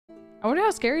I wonder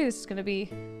how scary this is gonna be.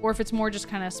 Or if it's more just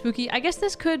kind of spooky. I guess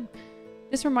this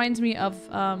reminds me of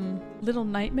Little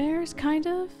Nightmares, kind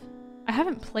of. I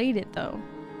haven't played it though,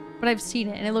 but I've seen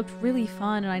it and it looked really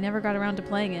fun and I never got around to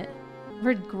playing it. I've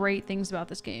heard great things about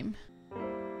this game.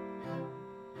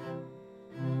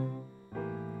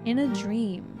 In a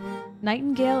dream,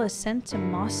 Nightingale is sent to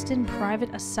Mostyn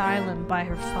Private Asylum by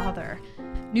her father.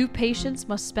 New patients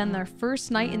must spend their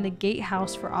first night in the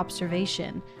gatehouse for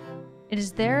observation. It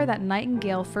is there that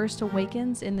Nightingale first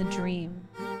awakens in the dream.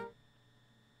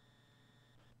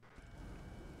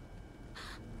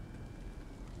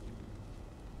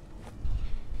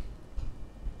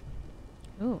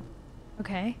 Ooh,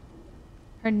 okay.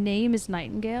 Her name is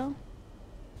Nightingale.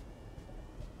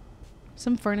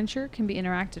 Some furniture can be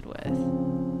interacted with.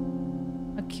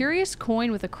 A curious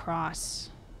coin with a cross.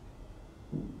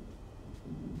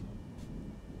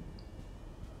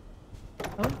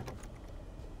 Oh.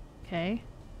 Okay.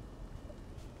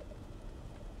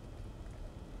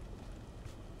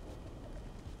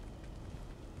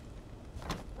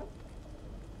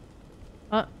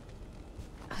 Oh.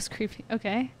 That was creepy.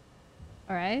 Okay.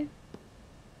 Alright.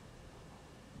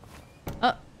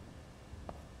 Oh.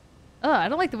 Oh, I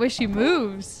don't like the way she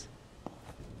moves.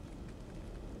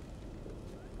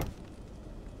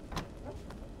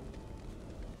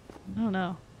 I don't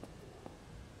know.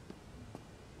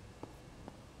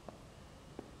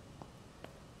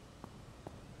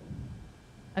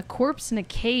 A corpse in a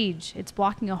cage. It's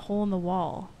blocking a hole in the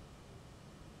wall.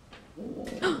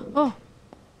 Oh!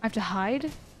 I have to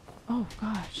hide? Oh,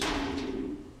 gosh.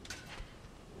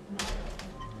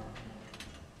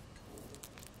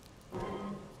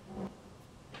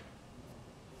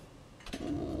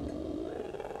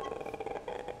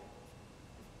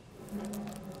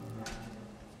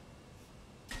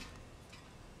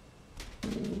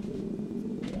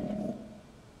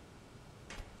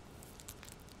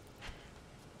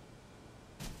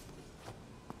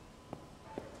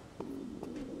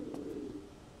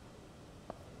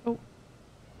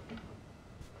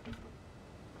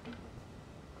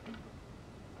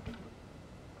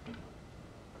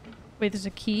 Wait, there's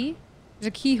a key? There's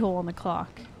a keyhole on the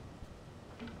clock.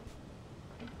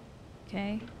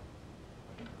 Okay.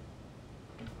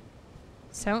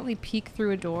 Silently peek through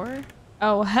a door?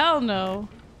 Oh, hell no!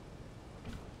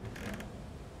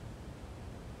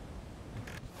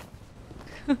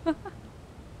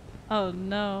 Oh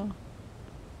no.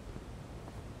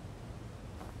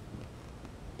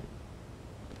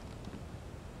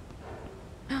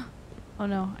 Oh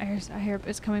no, I hear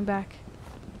it's coming back.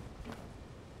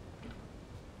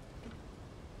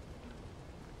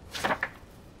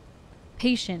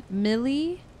 Patient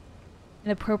Millie,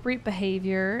 inappropriate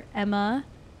behavior. Emma,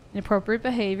 inappropriate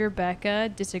behavior. Becca,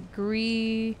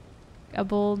 disagreeableness,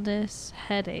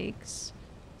 headaches,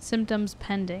 symptoms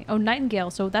pending. Oh, Nightingale.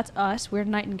 So that's us. We're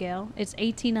Nightingale. It's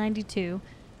 1892.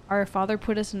 Our father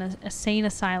put us in a sane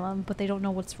asylum, but they don't know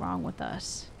what's wrong with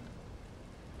us.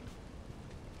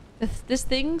 This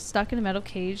thing stuck in a metal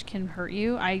cage can hurt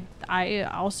you. I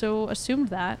also assumed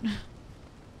that.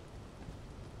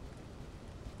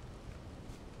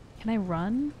 Can I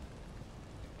run?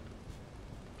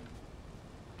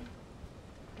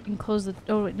 You can close the...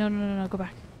 Oh, wait, no, go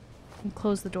back. You can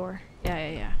close the door.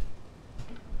 Yeah.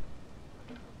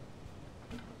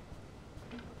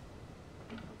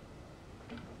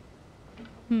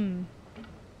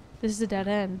 This is a dead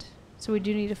end. So we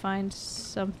do need to find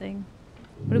something.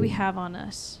 What do we have on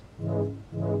us? Oh,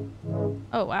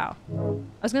 wow.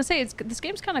 I was gonna say, this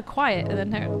game's kind of quiet, and then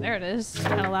there it is.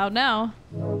 Kind of loud now.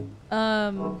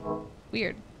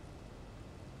 Weird.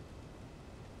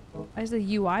 Why is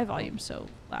the UI volume so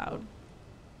loud?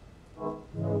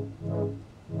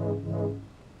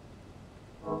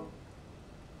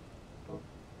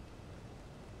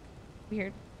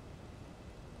 Weird.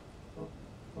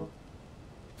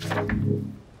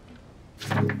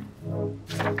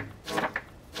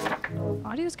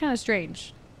 Audio's kind of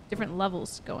strange. Different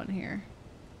levels going here.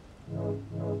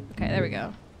 Okay, there we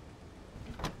go.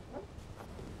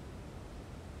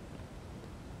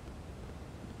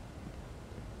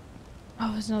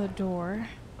 Oh, there's another door.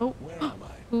 Oh,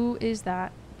 who is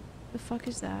that? The fuck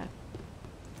is that?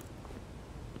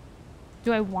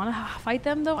 Do I want to fight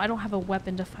them though? I don't have a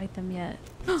weapon to fight them yet.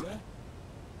 Oh,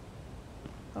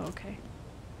 okay.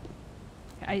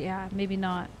 Yeah, maybe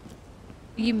not.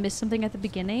 You missed something at the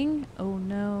beginning? Oh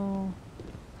no.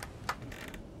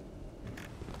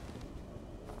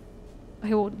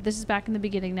 Okay, well, this is back in the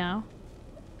beginning now.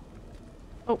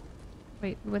 Oh,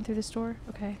 wait, we went through this door?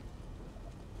 Okay.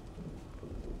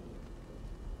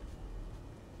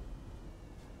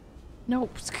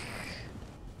 Nope.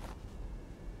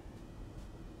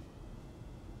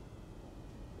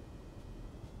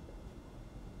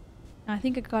 I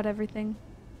think I got everything.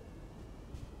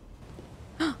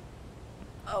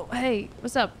 Oh, hey,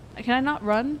 what's up? Can I not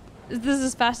run? Is this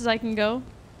as fast as I can go?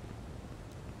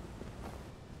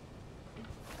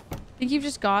 I think you've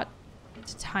just got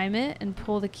to time it and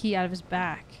pull the key out of his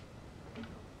back.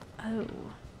 Oh.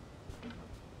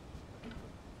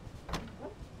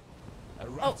 A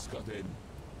rat's got in.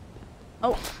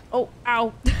 Oh, oh,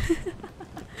 ow.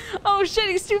 Oh shit,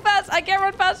 he's too fast. I can't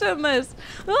run faster than this.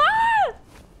 Ah!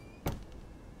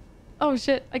 Oh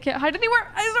shit, I can't hide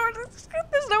anywhere.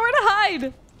 There's nowhere to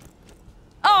hide.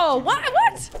 Oh,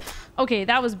 what? Okay,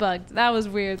 that was bugged. That was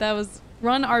weird. That was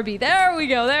run RB. There we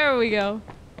go. There we go.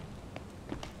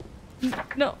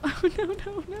 No,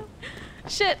 no.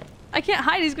 Shit, I can't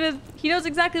hide. He knows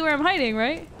exactly where I'm hiding,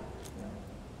 right?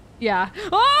 Yeah.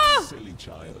 Oh! Silly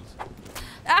child.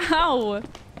 Ow.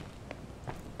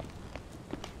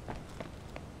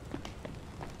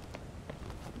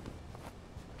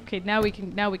 Okay, now we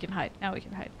can hide. Now we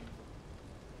can hide.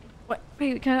 What?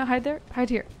 Wait, can I hide there? Hide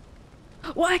here.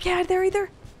 What? I can't hide there either?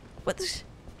 What the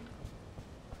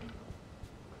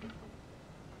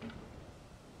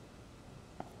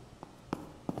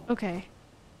Okay.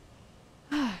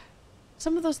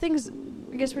 Some of those things,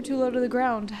 I guess, were too low to the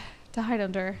ground to hide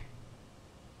under.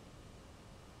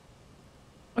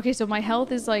 Okay, so my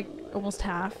health is like almost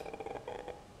half.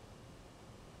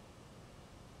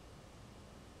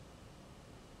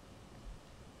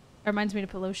 It reminds me to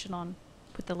put lotion on.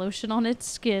 Put the lotion on its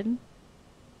skin.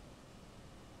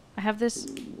 I have this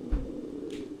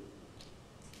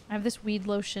weed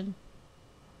lotion.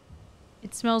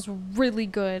 It smells really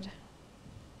good.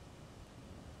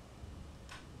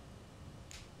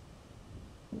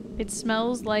 It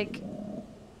smells like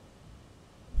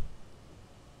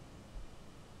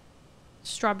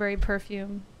strawberry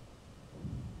perfume.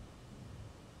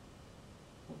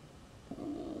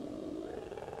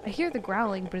 I hear the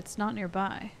growling, but it's not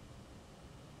nearby.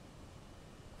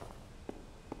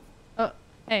 Oh,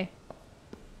 hey.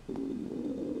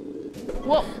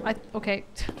 Whoa! Okay.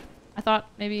 I thought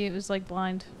maybe it was like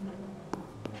blind.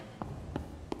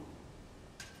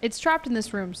 It's trapped in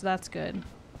this room, so that's good.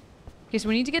 Okay, so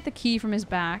we need to get the key from his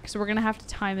back, so we're gonna have to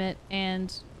time it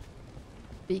and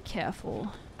be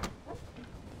careful.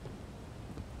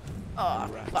 Oh,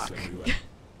 fuck.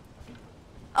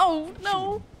 Oh,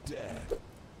 no!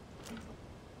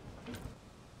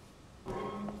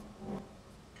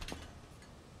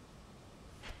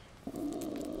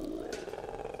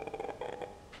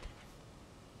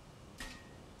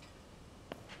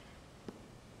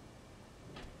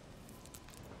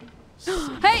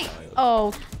 Hey!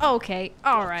 Oh, okay.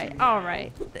 Alright,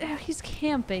 alright. He's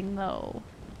camping, though.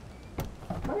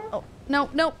 Oh, no,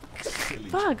 no.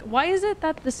 Fuck, why is it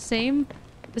that the same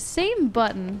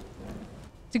button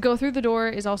to go through the door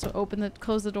is also open,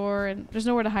 close the door, and there's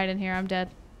nowhere to hide in here. I'm dead.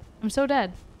 I'm so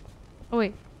dead. Oh,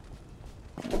 wait.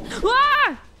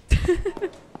 Ah! This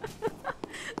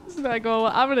is not going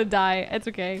well. I'm gonna die. It's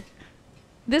okay.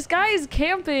 This guy is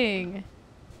camping.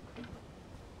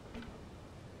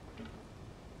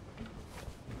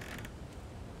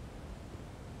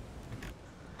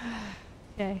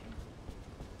 Okay.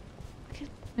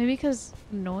 Maybe because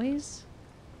noise?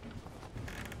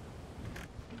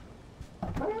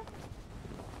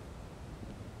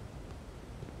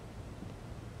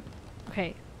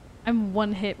 Okay. I'm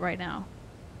one hit right now.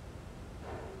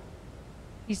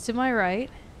 He's to my right.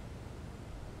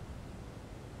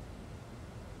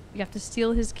 You have to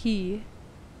steal his key.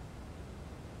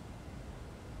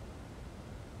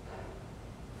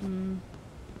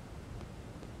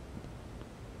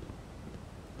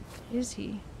 Is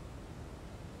he?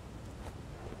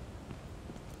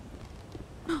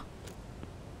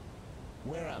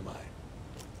 Where am I?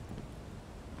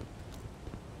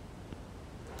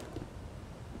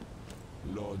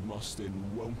 Lord Mostyn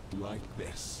won't like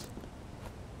this.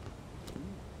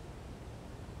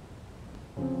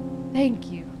 Thank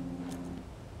you.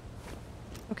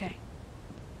 Okay.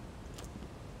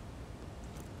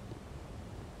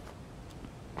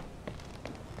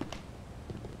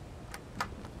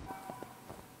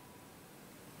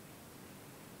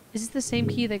 Is this the same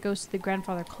key that goes to the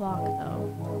grandfather clock,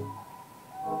 though?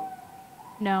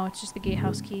 No, it's just the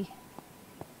gatehouse key.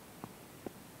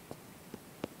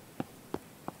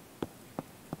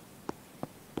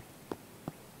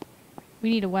 We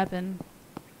need a weapon.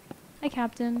 Hi,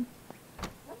 Captain.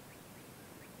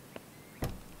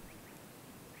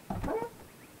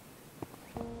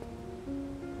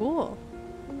 Cool.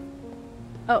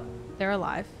 Oh, they're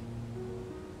alive.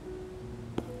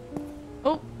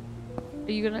 Oh!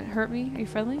 Are you gonna hurt me? Are you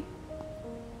friendly?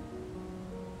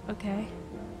 Okay.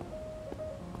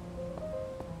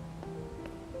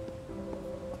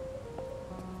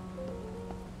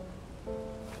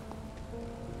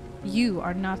 You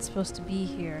are not supposed to be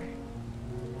here.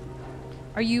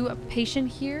 Are you a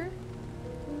patient here?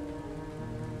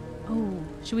 Oh,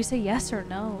 should we say yes or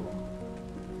no?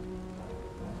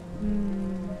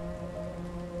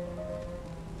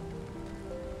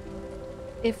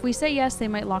 If we say yes, they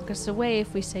might lock us away.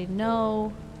 If we say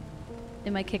no, they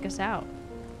might kick us out.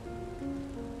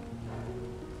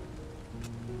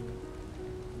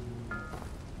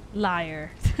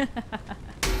 Liar.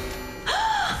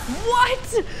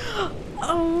 What?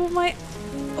 Oh my...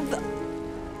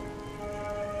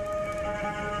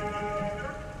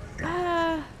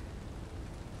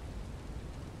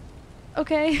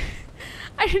 Okay.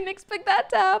 I didn't expect that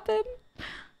to happen.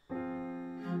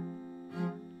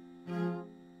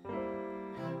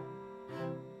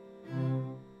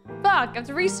 Fuck, I have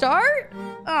to restart?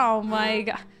 Oh my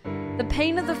god. The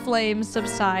pain of the flames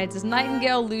subsides as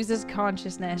Nightingale loses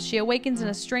consciousness. She awakens in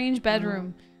a strange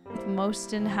bedroom with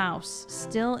Mostyn House,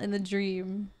 still in the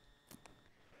dream.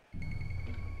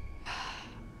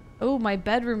 Oh, my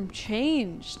bedroom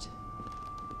changed.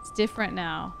 It's different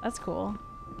now. That's cool.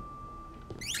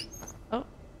 Oh.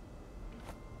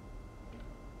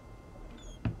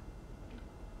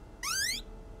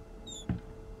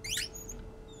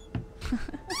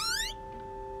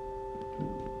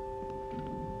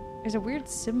 There's a weird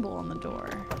symbol on the door.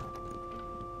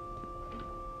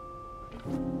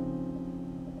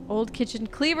 Old kitchen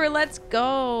cleaver, let's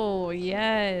go!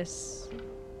 Yes.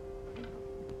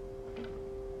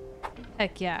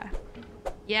 Heck yeah.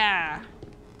 Yeah.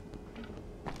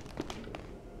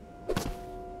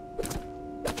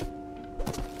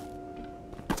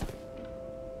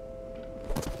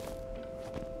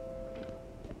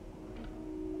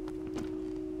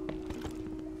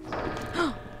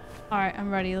 Alright,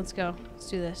 I'm ready. Let's go. Let's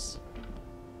do this.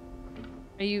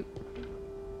 Are you...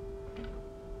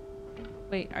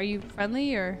 Wait, are you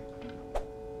friendly or...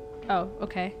 Oh,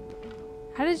 okay.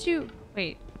 How did you...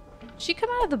 Wait. Did she come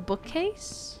out of the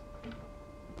bookcase?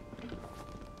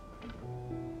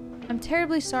 I'm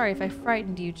terribly sorry if I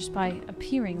frightened you just by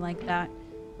appearing like that.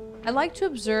 I like to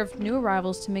observe new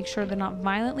arrivals to make sure they're not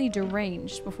violently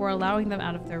deranged before allowing them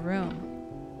out of their room.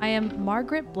 I am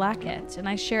Margaret Blackett, and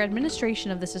I share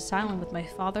administration of this asylum with my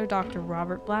father, Dr.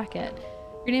 Robert Blackett.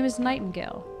 Your name is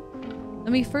Nightingale.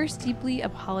 Let me first deeply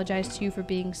apologize to you for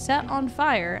being set on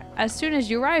fire as soon as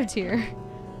you arrived here.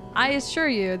 I assure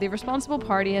you, the responsible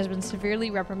party has been severely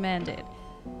reprimanded.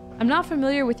 I'm not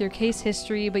familiar with your case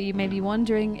history, but you may be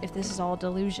wondering if this is all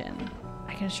delusion.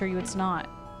 I can assure you it's not.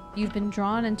 You've been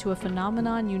drawn into a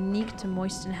phenomenon unique to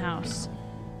Mostyn House.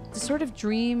 It's a sort of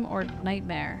dream or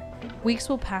nightmare. Weeks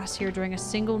will pass here during a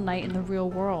single night in the real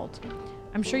world.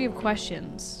 I'm sure you have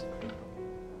questions.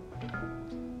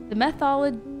 The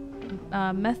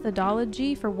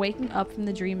methodology for waking up from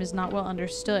the dream is not well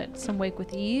understood. Some wake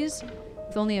with ease,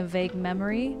 with only a vague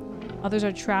memory. Others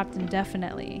are trapped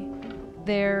indefinitely.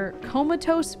 Their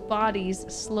comatose bodies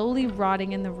slowly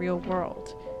rotting in the real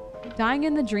world. Dying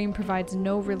in the dream provides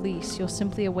no release. You'll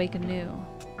simply awake anew.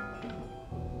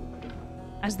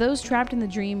 As those trapped in the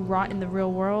dream rot in the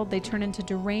real world, they turn into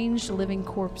deranged living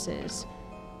corpses.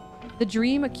 The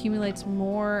dream accumulates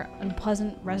more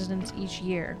unpleasant residents each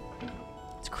year.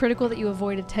 It's critical that you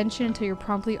avoid attention until you're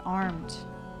promptly armed.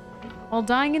 While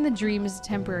dying in the dream is a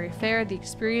temporary affair, the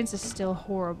experience is still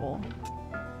horrible.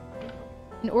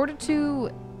 In order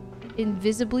to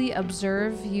invisibly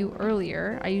observe you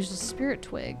earlier, I used a spirit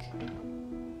twig.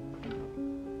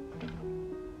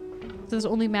 So there's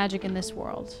only magic in this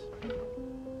world.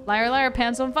 Liar, liar,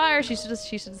 pants on fire. She should have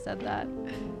said that.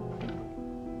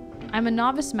 I'm a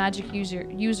novice magic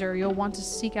user. You'll want to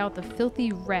seek out the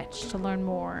filthy wretch to learn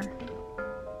more.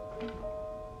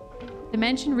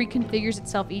 Dimension reconfigures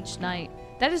itself each night.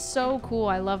 That is so cool.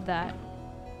 I love that.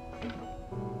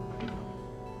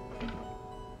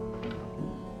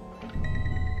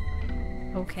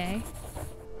 Okay.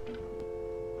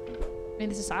 I mean,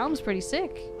 this asylum's pretty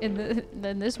sick in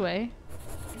this way.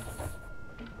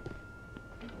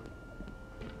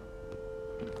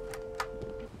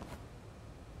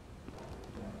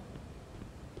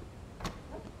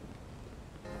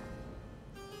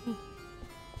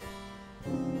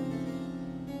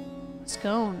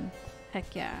 Scone.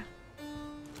 Heck yeah.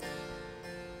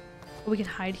 Oh, we can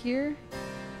hide here?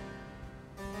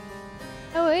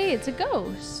 Oh, hey, it's a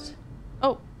ghost.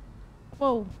 Oh.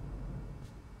 Whoa.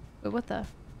 Wait, what the?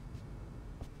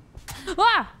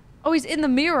 Ah! Oh, he's in the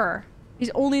mirror. He's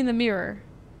only in the mirror.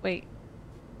 Wait.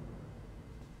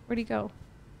 Where'd he go?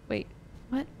 Wait.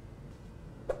 What?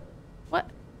 What?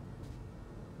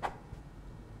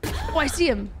 Oh, I see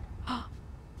him.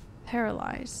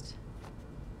 Paralyzed.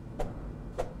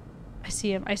 I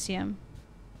see him. I see him.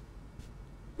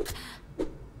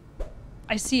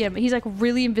 I see him. He's like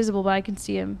really invisible, but I can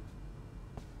see him.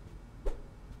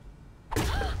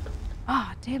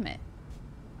 Ah, damn it.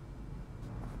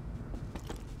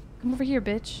 Come over here,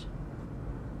 bitch.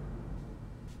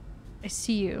 I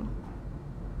see you.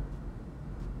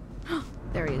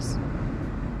 There he is.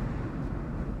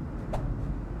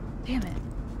 Damn it.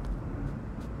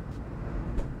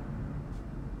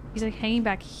 He's like hanging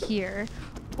back here.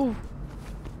 Ooh.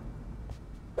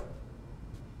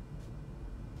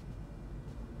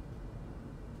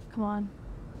 Come on.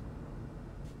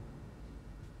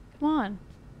 Come on.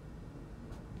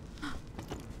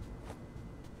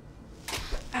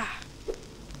 Ah.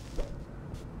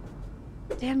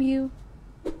 Damn you.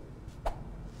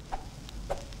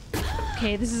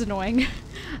 Okay, this is annoying.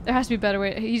 There has to be a better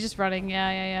way. He's just running.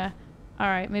 Yeah.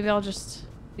 Alright, maybe I'll just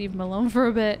leave him alone for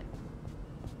a bit.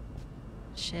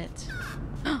 Shit.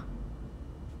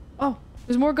 Oh,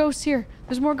 there's more ghosts here.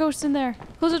 There's more ghosts in there.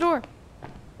 Close the door.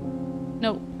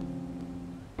 No.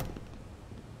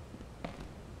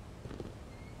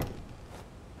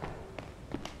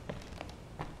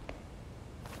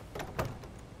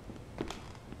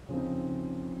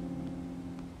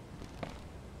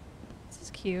 This is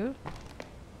cute.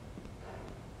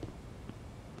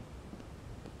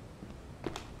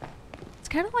 It's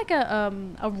kind of like a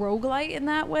roguelite in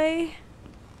that way.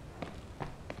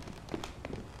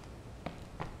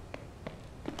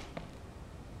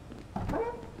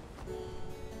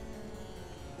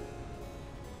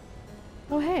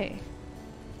 Oh, hey.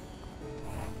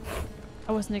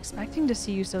 I wasn't expecting to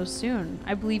see you so soon.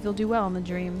 I believe you'll do well in the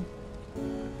dream.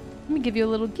 Let me give you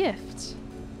a little gift.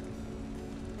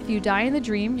 If you die in the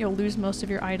dream, you'll lose most of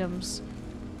your items.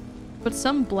 But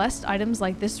some blessed items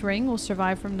like this ring will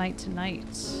survive from night to night.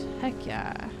 Heck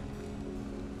yeah.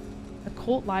 A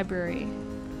cult library.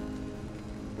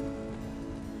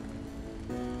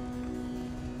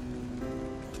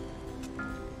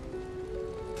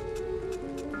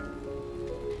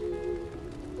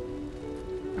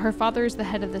 Her father is the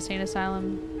head of the sane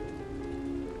asylum.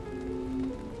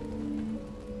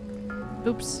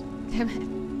 Oops. Damn it.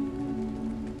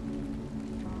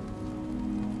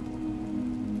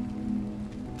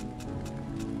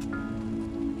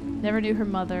 Never knew her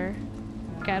mother.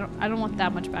 Okay, I don't want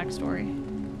that much backstory.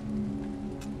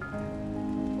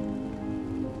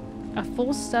 A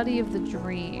full study of the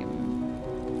dream.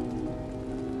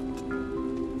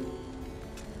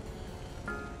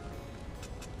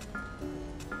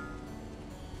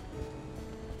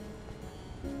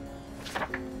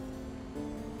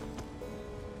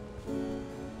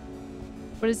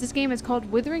 What is this game? It's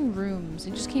called Withering Rooms.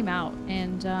 It just came out,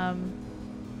 and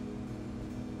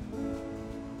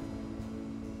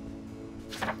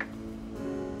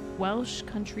Welsh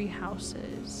country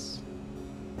houses.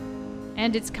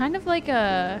 And it's kind of like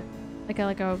a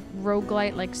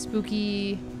roguelite, like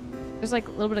spooky. There's like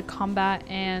a little bit of combat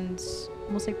and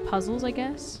almost like puzzles, I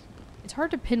guess. It's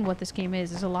hard to pin what this game is.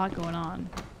 There's a lot going on.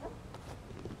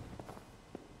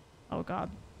 Oh god.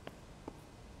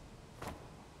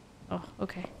 Oh,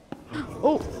 okay.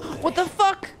 Oh, what the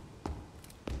fuck?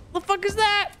 The fuck is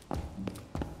that?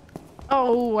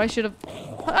 Oh, I should have.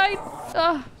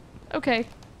 Okay.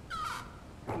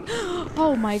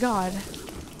 Oh my god.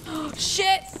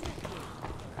 Shit!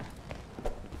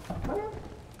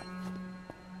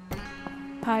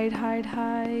 Hide, hide,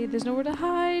 hide. There's nowhere to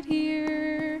hide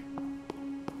here.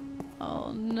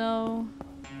 Oh no.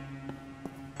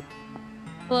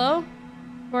 Hello?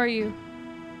 Who are you?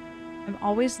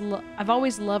 I've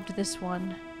always loved this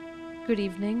one. Good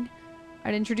evening.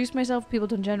 I'd introduce myself. People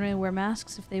don't generally wear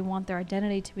masks if they want their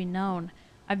identity to be known.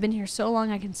 I've been here so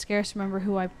long I can scarce remember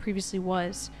who I previously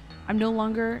was. I no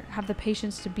longer have the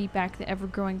patience to beat back the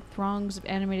ever-growing throngs of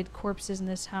animated corpses in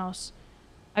this house.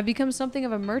 I've become something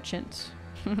of a merchant.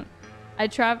 I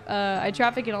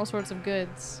traffic in all sorts of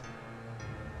goods.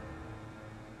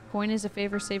 Coin is a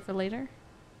favor saved for later.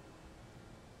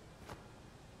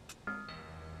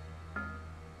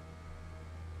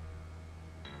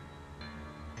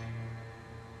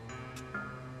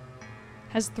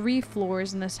 Has 3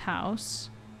 floors in this house.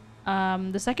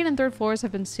 The second and third floors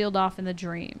have been sealed off in the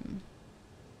dream.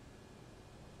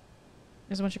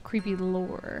 There's a bunch of creepy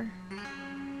lore.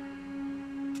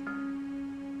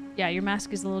 Yeah, your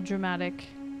mask is a little dramatic.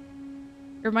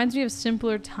 It reminds me of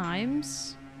simpler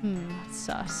times. That's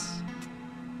sus.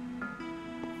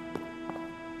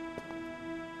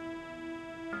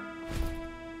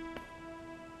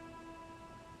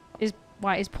 Is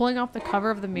pulling off the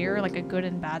cover of the mirror like a good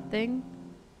and bad thing?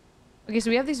 Okay, so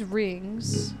we have these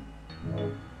rings.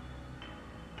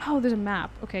 Oh, there's a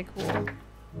map. Okay, cool.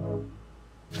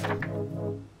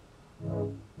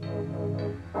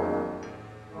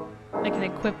 I can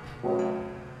equip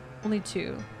only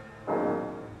 2.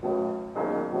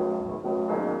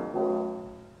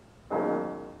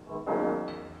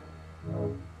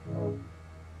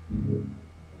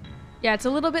 Yeah, it's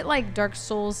a little bit like Dark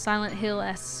Souls, Silent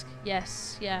Hill-esque.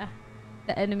 Yes, yeah.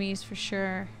 The enemies for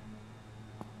sure.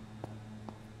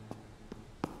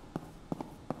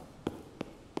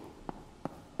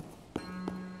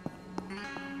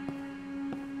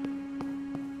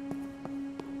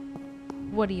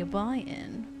 What are you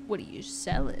buying? What are you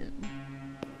selling?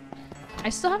 I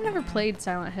still have never played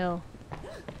Silent Hill.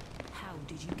 How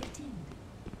did you get in?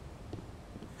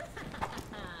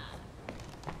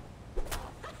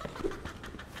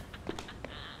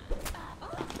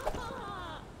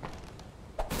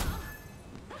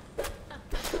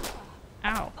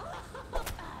 Ow.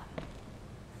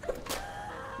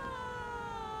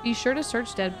 Be sure to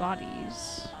search dead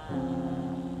bodies.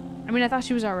 I mean, I thought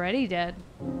she was already dead.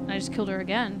 I just killed her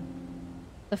again.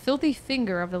 The filthy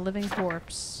finger of the living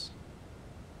corpse.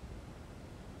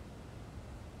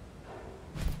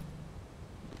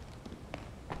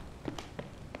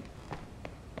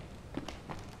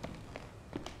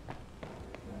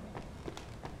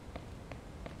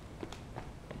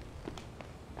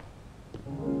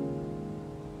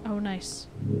 Oh, nice.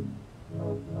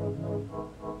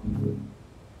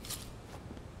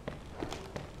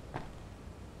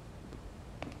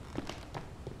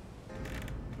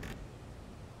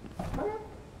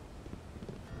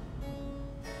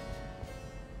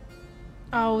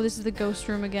 Oh, this is the ghost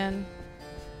room again.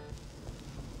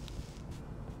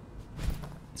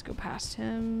 Let's go past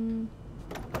him.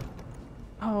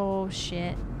 Oh,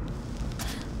 shit.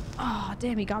 Oh,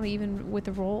 damn, he got me even with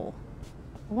the roll.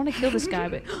 I want to kill this guy,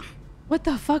 but... What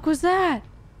the fuck was that?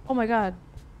 Oh my god.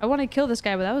 I want to kill this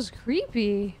guy, but that was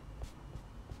creepy.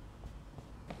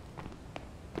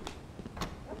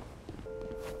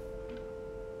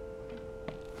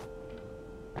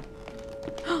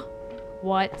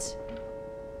 What?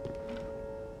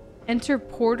 Enter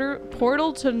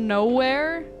portal to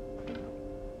nowhere?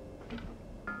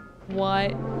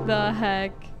 What the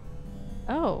heck?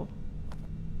 Oh.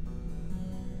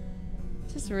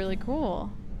 This is really cool.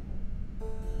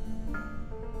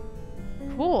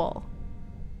 Cool.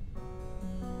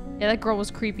 Yeah, that girl was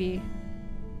creepy.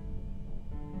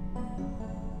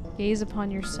 Gaze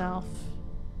upon yourself.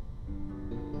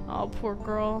 Oh, poor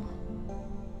girl.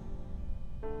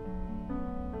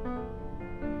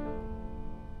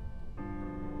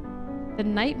 The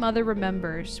Night Mother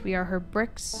remembers. We are her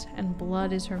bricks, and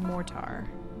blood is her mortar.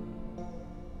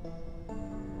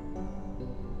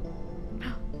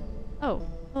 Oh,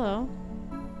 hello.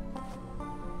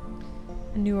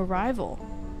 A new arrival.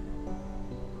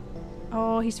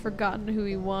 Oh, he's forgotten who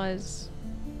he was.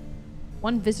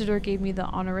 One visitor gave me the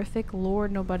honorific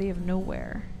Lord Nobody of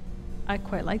Nowhere. I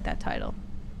quite like that title.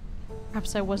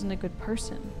 Perhaps I wasn't a good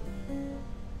person.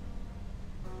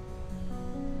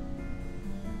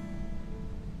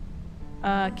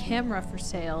 Camera for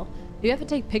sale. You have to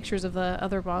take pictures of the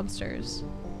other monsters.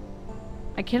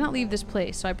 I cannot leave this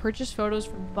place, so I purchased photos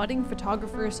from budding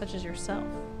photographers such as yourself.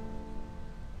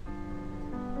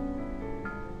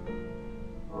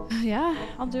 Yeah,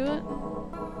 I'll do it.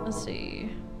 Let's see.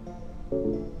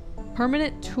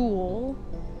 Permanent tool.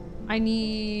 I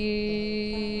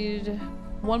need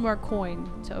 1 more coin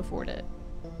to afford it.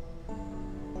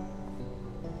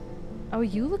 Oh,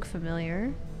 you look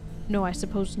familiar. No, I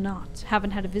suppose not.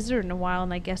 Haven't had a visitor in a while,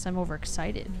 and I guess I'm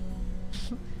overexcited.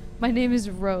 My name is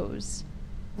Rose.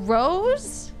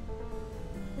 Rose?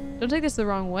 Don't take this the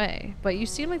wrong way, but you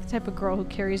seem like the type of girl who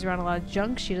carries around a lot of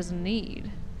junk she doesn't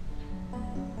need.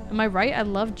 Am I right? I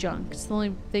love junk. It's the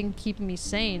only thing keeping me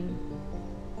sane.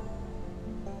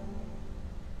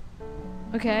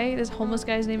 Okay, this homeless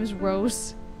guy's name is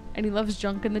Rose, and he loves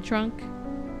junk in the trunk.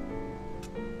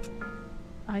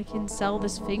 I can sell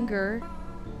this finger.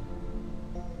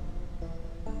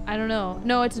 I don't know.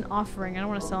 No, it's an offering. I don't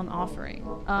want to sell an offering.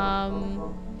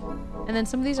 And then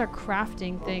some of these are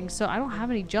crafting things, so I don't have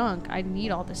any junk. I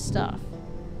need all this stuff.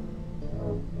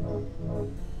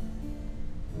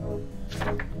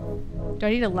 Do I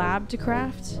need a lab to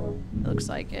craft? It looks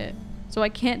like it. So I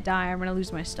can't die. I'm gonna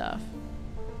lose my stuff.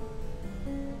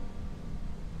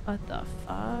 What the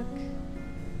fuck?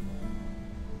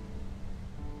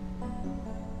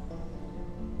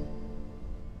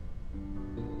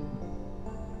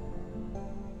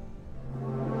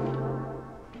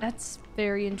 That's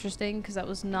very interesting because that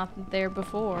was not there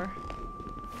before.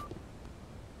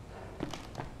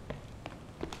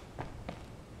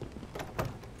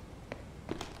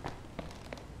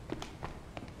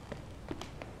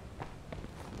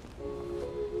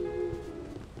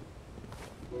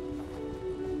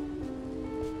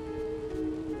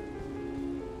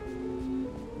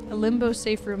 A limbo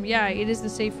safe room. Yeah, it is the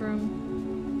safe room.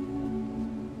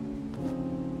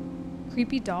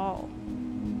 Creepy doll.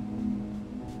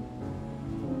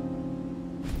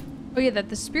 Oh yeah, that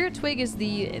the spirit twig is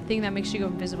the thing that makes you go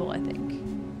invisible, I think.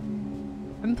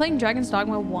 I've been playing Dragon's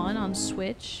Dogma 1 on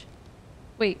Switch.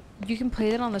 Wait, you can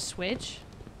play that on the Switch?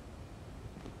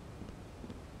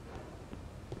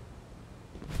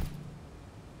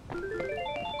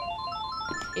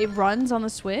 It runs on the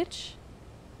Switch?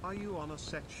 Are you on a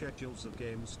set schedules of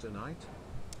games tonight?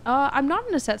 I'm not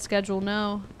in a set schedule,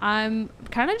 no. I'm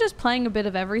kind of just playing a bit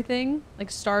of everything, like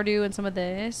Stardew and some of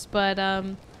this, but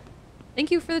thank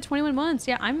you for the 21 months.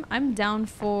 Yeah, I'm down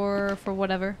for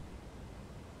whatever.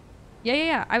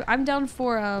 Yeah. I'm down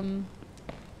for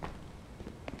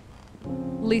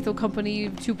Lethal Company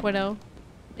 2.0.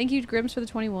 Thank you, Grims, for the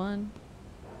 21.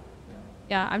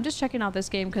 Yeah, I'm just checking out this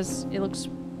game because it looks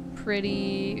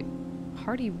pretty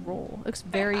hardy roll. It looks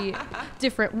very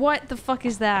different. What the fuck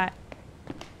is that?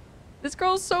 This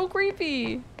girl's so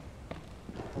creepy.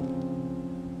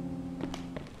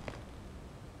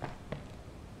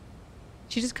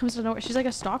 She just comes out of nowhere. She's like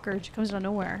a stalker. She comes out of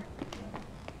nowhere.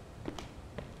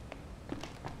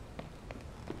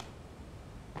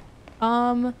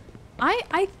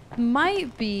 I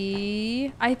might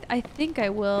be. I think I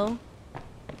will.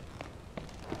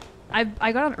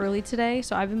 I got on early today,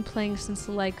 so I've been playing since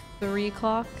like 3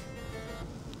 o'clock.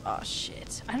 Oh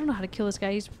shit. I don't know how to kill this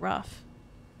guy. He's rough.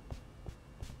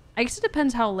 I guess it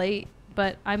depends how late,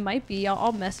 but I might be.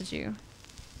 I'll message you.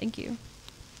 Thank you.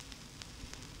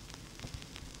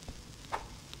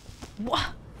 What?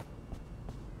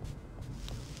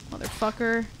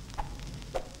 Motherfucker.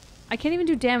 I can't even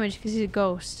do damage because he's a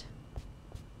ghost.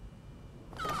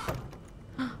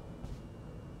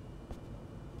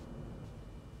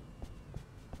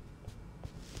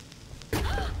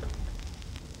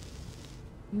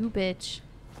 You bitch.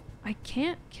 I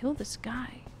can't kill this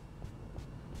guy.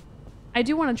 I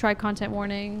do want to try content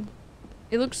warning.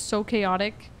 It looks so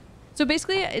chaotic. So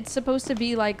basically it's supposed to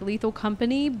be like Lethal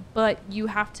Company, but you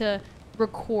have to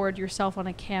record yourself on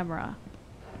a camera.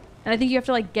 And I think you have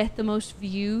to like get the most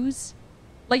views.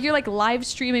 Like you're like live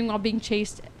streaming while being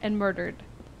chased and murdered.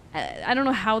 I don't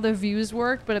know how the views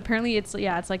work, but apparently it's,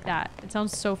 yeah, it's like that. It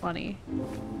sounds so funny.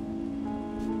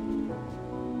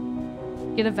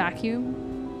 Get a vacuum?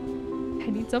 I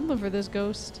need something for this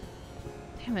ghost.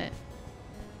 Damn it.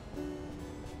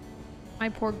 My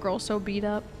poor girl so beat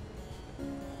up.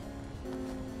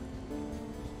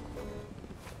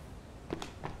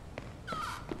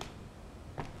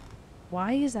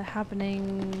 Why is that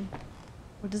happening?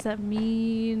 What does that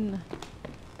mean?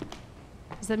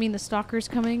 Does that mean the stalker's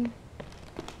coming?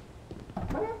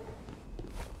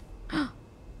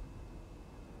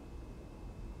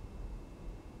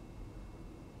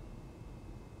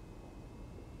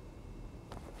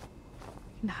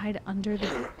 Can hide under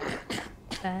the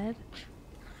bed.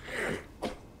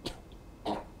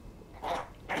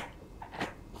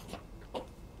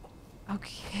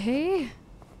 Okay.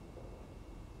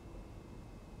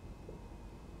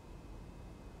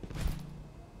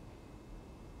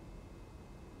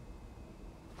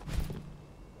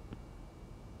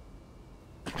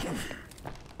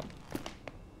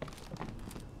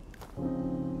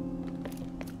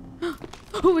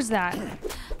 Who was that?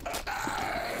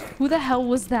 Who the hell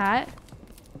was that?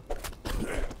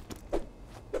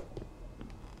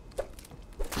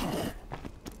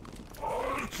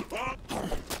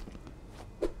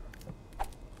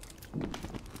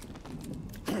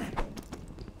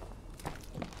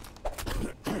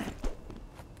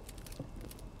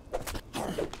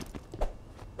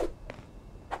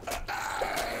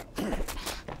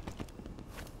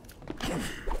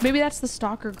 Maybe that's the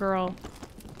stalker girl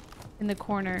in the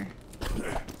corner.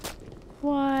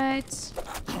 What?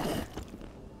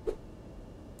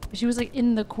 She was like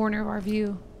in the corner of our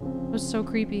view. It was so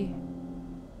creepy.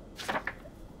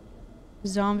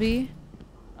 Zombie.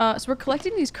 So we're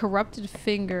collecting these corrupted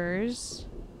fingers.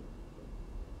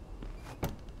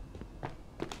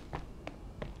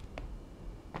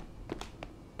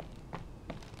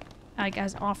 Like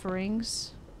as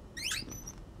offerings.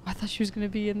 Oh, I thought she was gonna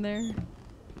be in there.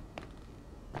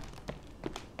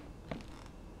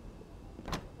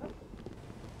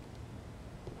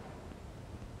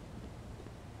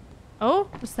 Oh,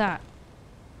 what's that?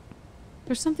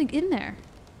 There's something in there.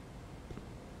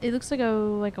 It looks like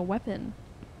a weapon.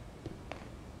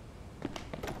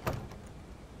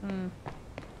 Hmm.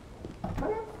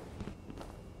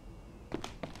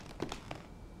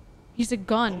 He's a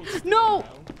gun. No!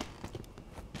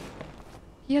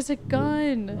 He has a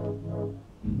gun.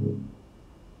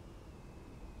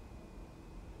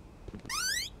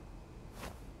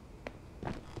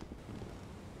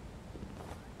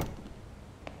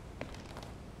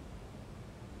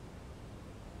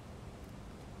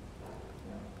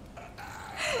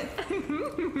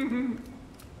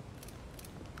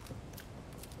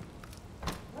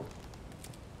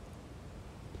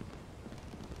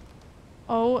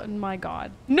 Oh my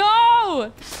god.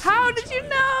 No! How did you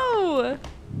know?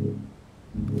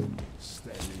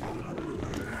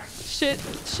 Shit,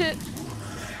 shit.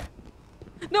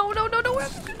 No, no, no, no.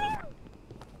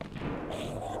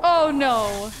 Oh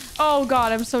no. Oh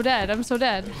god, I'm so dead. I'm so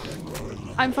dead.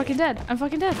 I'm fucking dead. I'm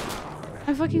fucking dead.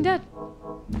 I'm fucking dead.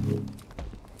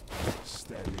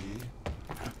 Steady.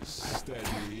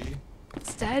 Steady.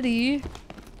 Steady.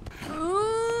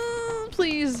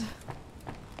 Please.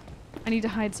 I need to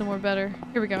hide somewhere better.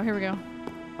 Here we go. Here we go.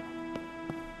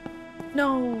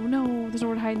 No, no. There's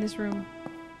nowhere to hide in this room.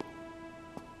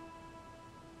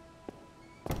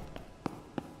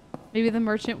 Maybe the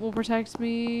merchant will protect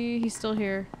me. He's still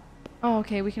here. Oh,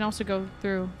 okay. We can also go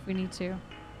through if we need to.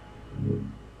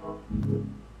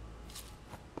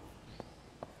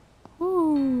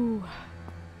 Woo.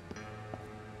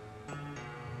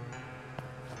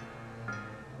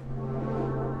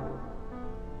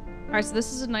 Alright, so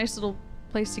this is a nice little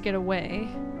place to get away.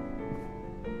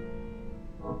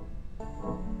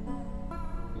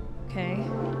 Okay.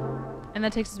 And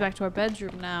that takes us back to our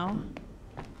bedroom now.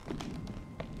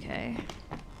 Okay.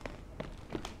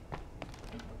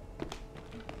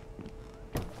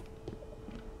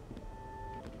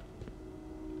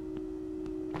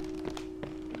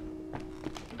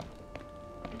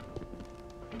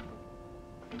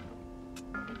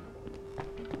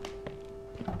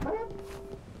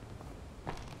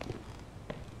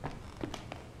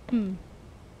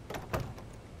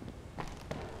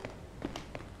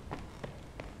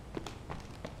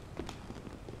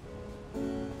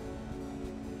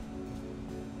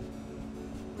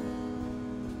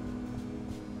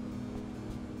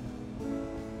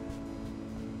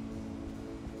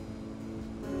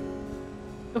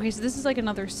 Okay, so this is like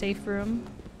another safe room.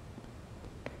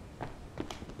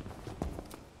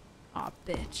 Aw,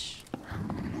 bitch. I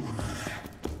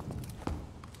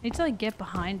need to like get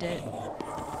behind it.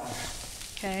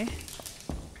 Okay.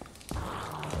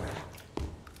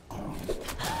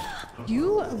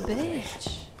 You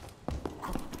bitch.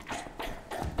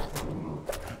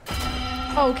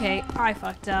 Okay, I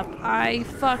fucked up. I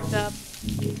fucked up.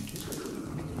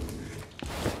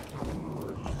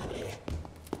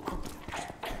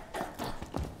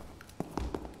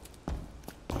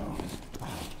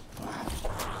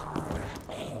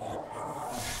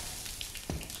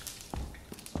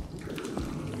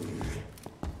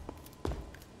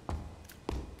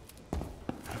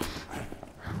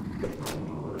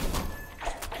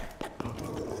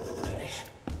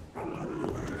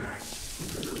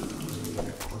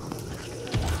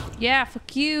 Yeah,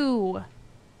 fuck you.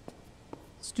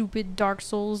 Stupid Dark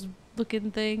Souls looking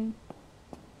thing.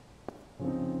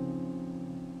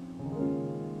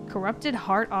 Corrupted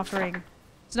heart offering.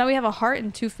 So now we have a heart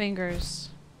and 2 fingers.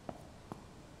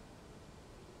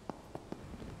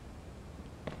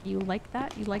 You like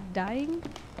that? You like dying?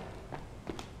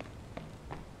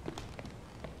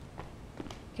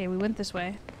 Okay, we went this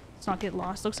way. Let's not get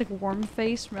lost. Looks like Worm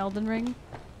Face from Elden Ring.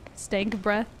 Stank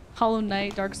Breath. Hollow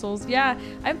Knight, Dark Souls. Yeah,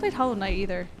 I haven't played Hollow Knight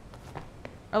either.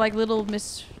 Or like Little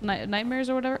Miss Nightmares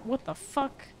or whatever. What the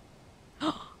fuck?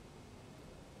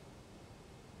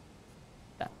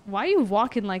 Why are you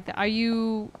walking like that? Are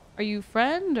you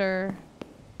friend or?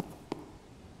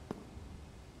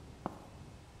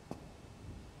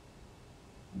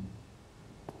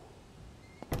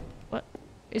 What?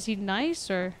 Is he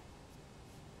nice or?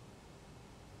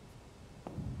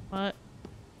 What?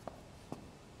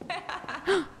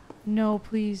 No,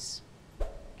 please.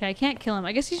 Okay, I can't kill him.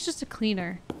 I guess he's just a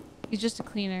cleaner. He's just a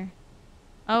cleaner.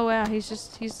 Oh, wow.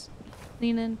 He's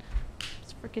cleaning.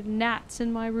 There's freaking gnats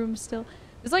in my room still.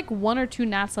 There's like 1 or 2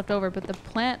 gnats left over, but the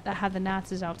plant that had the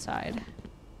gnats is outside.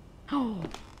 Oh,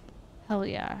 hell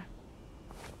yeah.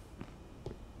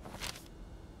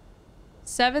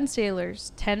 7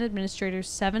 sailors, 10 administrators,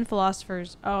 7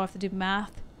 philosophers. Oh, I have to do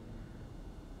math.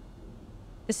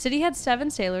 The city had 7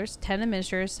 sailors, 10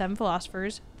 administrators, 7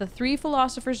 philosophers. The 3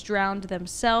 philosophers drowned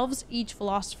themselves. Each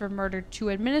philosopher murdered 2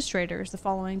 administrators. The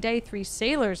following day, 3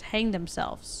 sailors hanged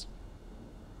themselves.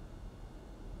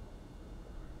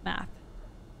 Math.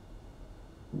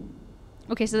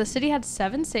 Okay, so the city had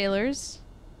 7 sailors,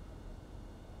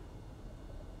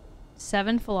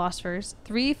 7 philosophers.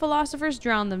 3 philosophers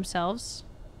drowned themselves.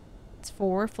 It's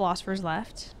 4 philosophers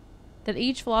left. Then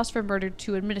each philosopher murdered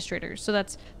 2 administrators. So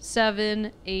that's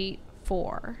 7, 8,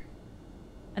 4.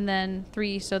 And then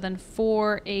 3, so then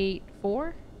 4, 8,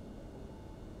 4?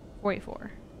 4, 8,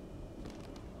 4.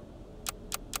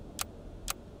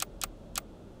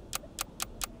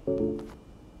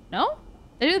 No?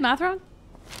 Did I do the math wrong?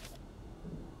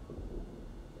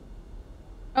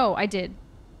 Oh, I did.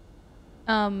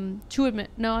 No,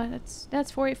 that's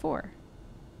 484.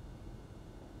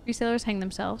 3 sailors hang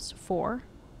themselves. 4.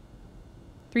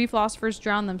 3 philosophers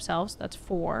drown themselves. That's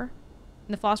 4.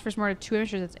 And the philosophers murdered 2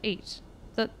 amateurs. That's 8.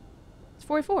 That's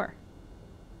 484.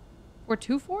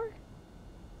 424?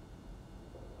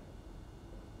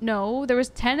 No, there was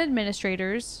 10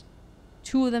 administrators.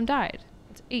 2 of them died.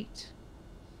 That's 8.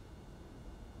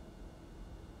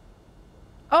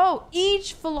 Oh,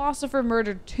 each philosopher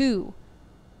murdered 2.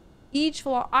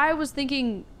 I was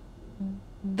thinking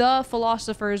the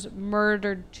philosophers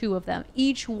murdered 2 of them.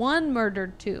 Each one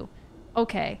murdered 2.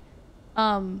 Okay.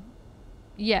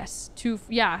 Yes. 2.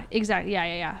 Yeah, exactly.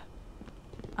 Yeah.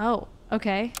 Oh,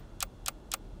 okay.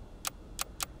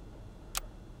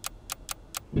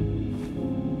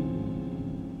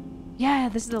 Yeah,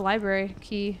 this is the library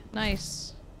key.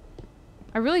 Nice.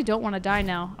 I really don't want to die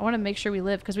now. I want to make sure we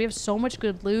live because we have so much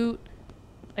good loot.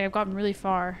 Like, I've gotten really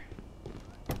far.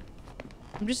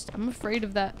 I'm afraid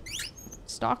of that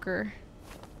stalker.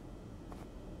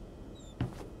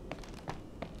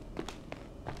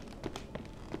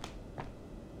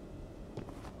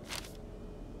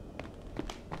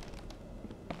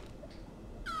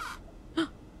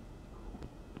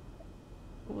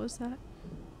 What was that?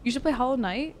 You should play Hollow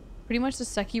Knight. Pretty much the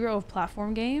Sekiro of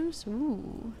platform games.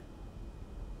 Ooh.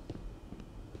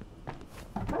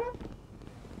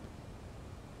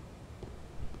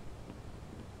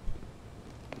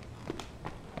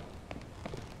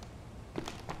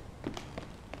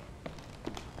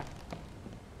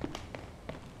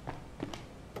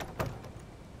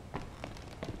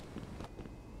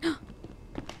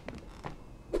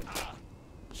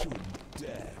 To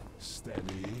death.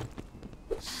 Steady.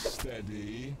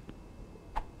 Steady.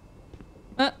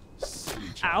 Silly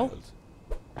Ow. child.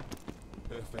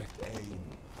 Perfect aim.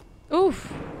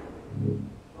 Oof.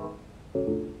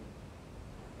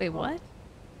 Wait, what?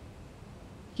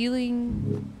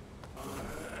 Healing.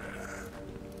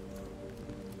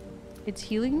 It's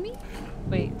healing me?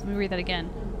 Wait, let me read that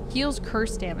again. Heals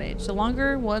curse damage. The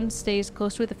longer one stays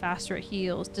close to it, the faster it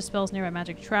heals. Dispels nearby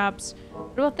magic traps.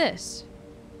 What about this?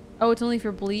 Oh, it's only if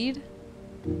you're bleed?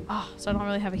 Ah, oh, so I don't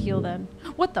really have a heal then.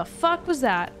 What the fuck was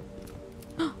that?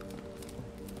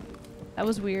 That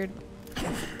was weird.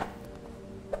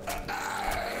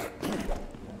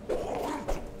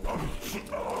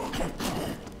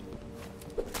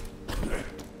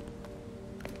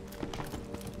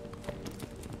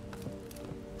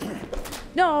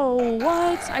 No,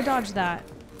 what? I dodged that.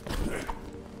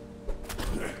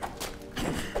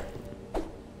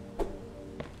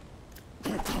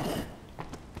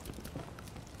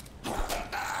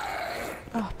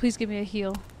 Oh, please give me a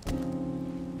heal.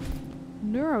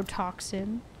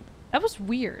 Neurotoxin. That was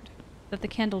weird that the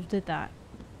candle did that.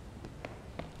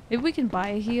 Maybe we can buy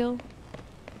a heal.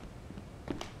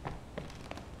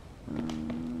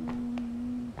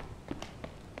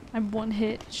 I'm 1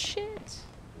 hit. Shit.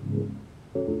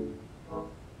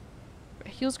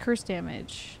 Heals curse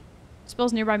damage.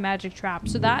 Spells nearby magic trap.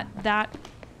 So that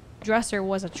dresser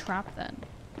was a trap then.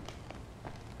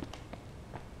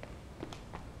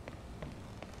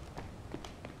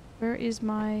 Where is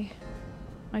my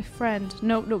friend?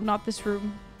 No, not this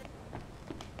room.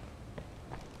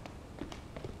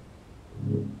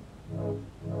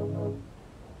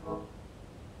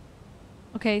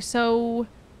 Okay, so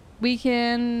we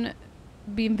can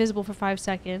be invisible for 5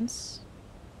 seconds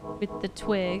with the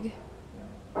twig.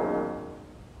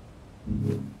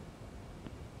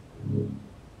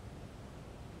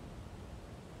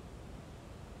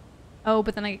 Oh,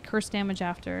 but then I get curse damage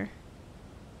after.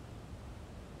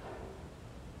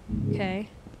 Okay.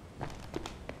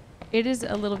 It is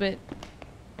a little bit...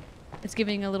 It's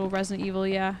giving a little Resident Evil,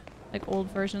 yeah. Like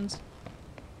old versions.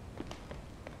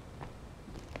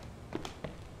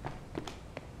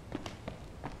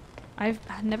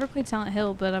 I've never played Silent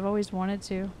Hill, but I've always wanted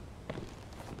to.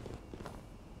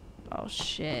 Oh,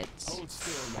 shit. Hold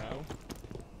still now.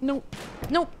 Nope.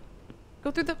 Nope.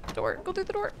 Go through the door. Go through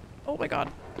the door. Oh my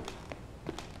god.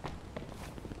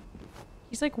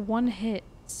 He's like 1 hit.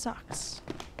 Sucks.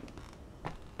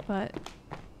 But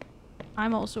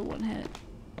I'm also 1 hit.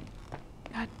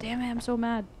 God damn it, I'm so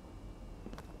mad.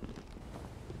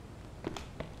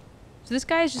 So this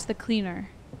guy is just the cleaner.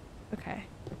 Okay.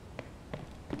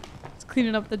 Just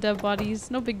cleaning up the dead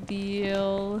bodies. No big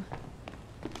deal.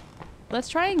 Let's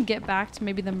try and get back to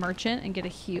maybe the merchant and get a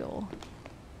heal.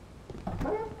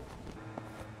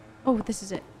 Oh, this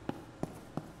is it.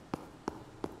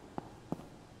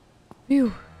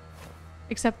 Phew.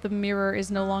 Except the mirror is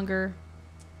no longer...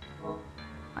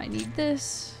 I need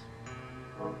this.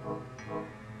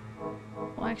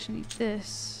 We'll actually need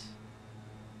this.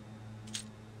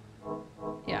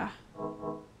 Yeah.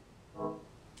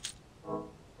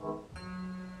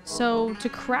 So to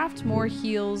craft more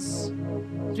heals,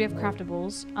 we have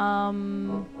craftables.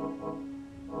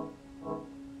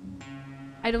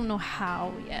 I don't know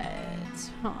how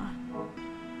yet. Huh.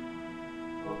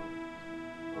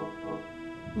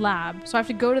 Lab. So I have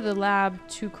to go to the lab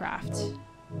to craft.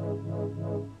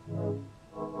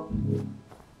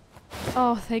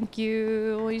 Oh, thank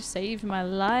you. You saved my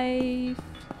life.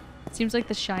 Seems like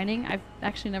The Shining. I've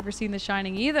actually never seen The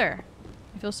Shining either.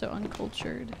 I feel so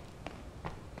uncultured.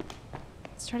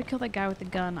 Let's try to kill that guy with the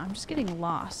gun. I'm just getting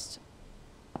lost.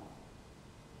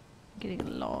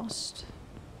 Getting lost.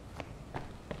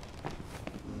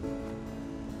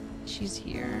 She's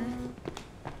here.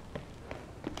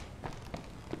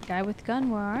 Guy with gun,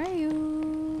 where are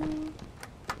you?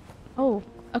 Oh,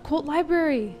 occult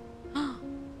library.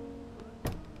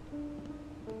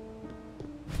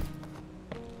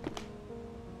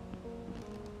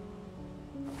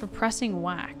 For pressing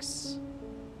wax.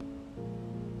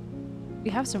 We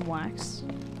have some wax.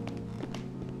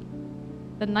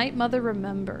 The Night Mother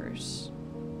remembers.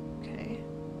 Okay.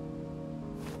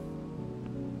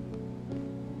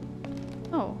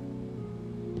 Oh.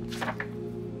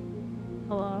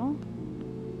 Hello?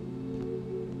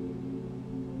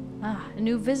 Ah, a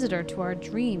new visitor to our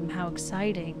dream. How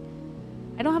exciting.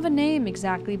 I don't have a name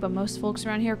exactly, but most folks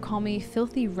around here call me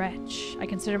Filthy Wretch. I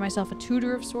consider myself a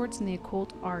tutor of sorts in the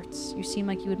occult arts. You seem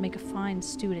like you would make a fine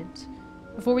student.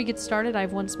 Before we get started, I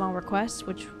have one small request,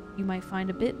 which you might find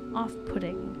a bit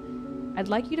off-putting. I'd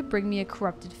like you to bring me a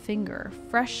corrupted finger,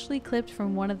 freshly clipped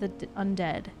from one of the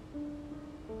undead.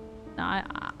 Now,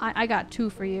 I got 2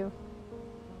 for you.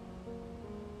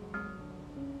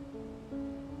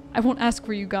 I won't ask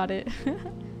where you got it.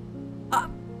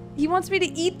 He wants me to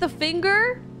eat the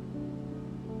finger?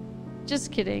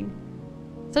 Just kidding.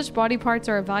 Such body parts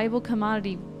are a valuable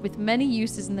commodity with many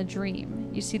uses in the dream.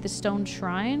 You see the stone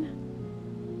shrine?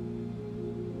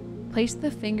 Place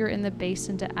the finger in the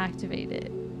basin to activate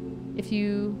it.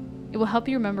 It will help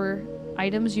you remember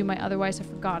items you might otherwise have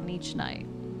forgotten each night.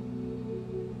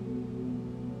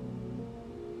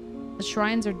 The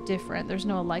shrines are different. There's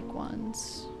no alike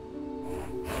ones.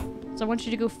 So I want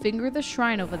you to go finger the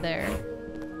shrine over there.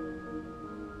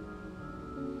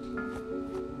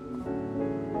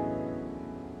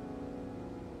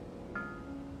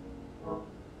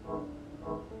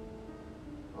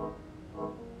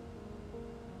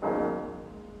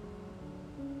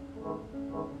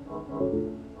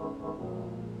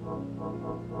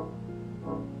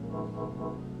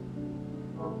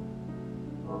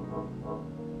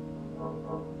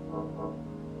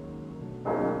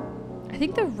 I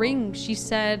think the ring, she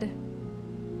said...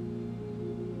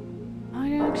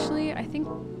 I think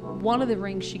one of the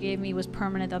rings she gave me was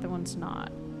permanent, the other one's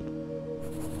not.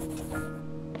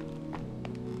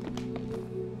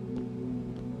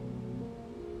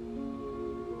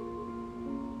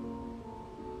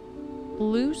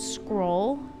 Blue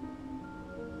scroll.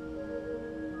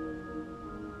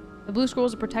 The blue scroll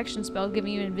is a protection spell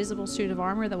giving you an invisible suit of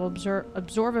armor that will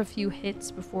absorb a few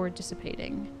hits before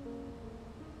dissipating.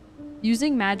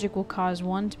 Using magic will cause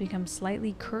one to become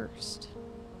slightly cursed.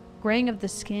 Graying of the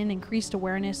skin, increased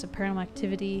awareness of paranormal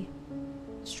activity.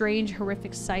 Strange,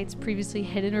 horrific sights previously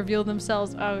hidden reveal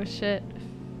themselves. Oh shit.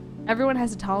 Everyone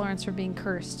has a tolerance for being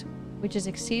cursed, which is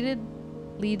exceeded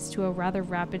leads to a rather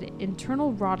rapid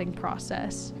internal rotting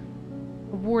process.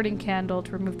 A warding candle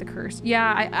to remove the curse.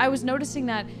 Yeah, I was noticing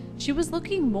that she was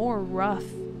looking more rough,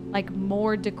 like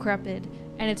more decrepit,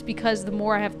 and it's because the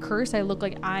more I have curse, I look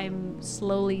like I'm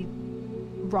slowly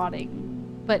rotting.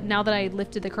 But now that I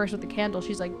lifted the curse with the candle,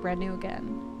 she's like brand new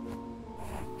again.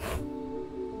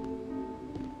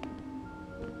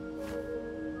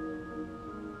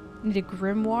 Need a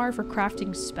grimoire for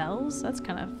crafting spells? That's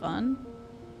kind of fun.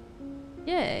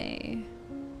 Yay.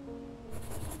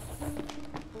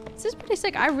 This is pretty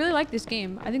sick. I really like this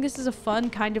game. I think this is a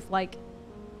fun kind of like...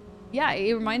 Yeah,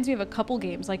 it reminds me of a couple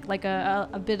games. Like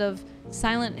a bit of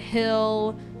Silent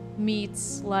Hill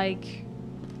meets like...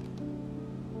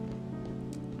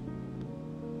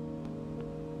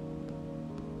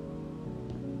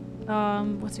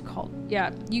 what's it called?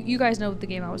 Yeah, you guys know the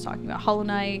game I was talking about. Hollow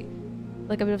Knight,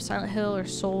 like a bit of Silent Hill or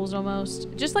Souls almost.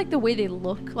 Just like the way they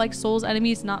look like Souls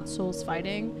enemies, not Souls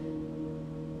fighting.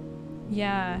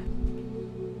 Yeah.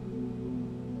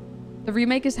 The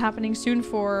remake is happening soon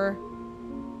for...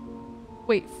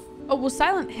 Wait. Oh, well,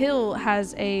 Silent Hill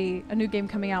has a new game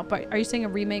coming out, but are you saying a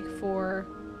remake for...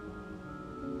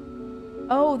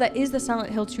 Oh, that is the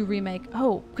Silent Hill 2 remake.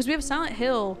 Oh, because we have Silent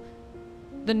Hill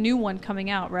the new one coming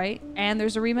out, right? And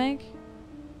there's a remake.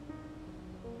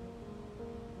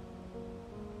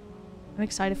 I'm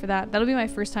excited for that. That'll be my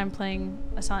first time playing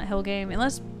a Silent Hill game,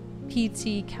 unless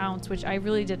PT counts, which I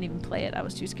really didn't even play it. I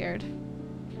was too scared.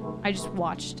 I just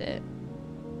watched it.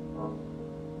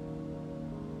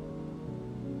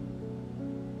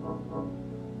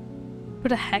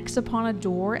 Put a hex upon a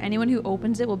door. Anyone who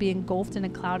opens it will be engulfed in a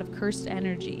cloud of cursed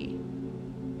energy.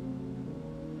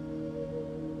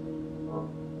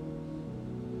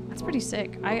 That's pretty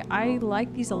sick. I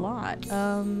like these a lot.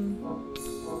 I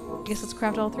guess let's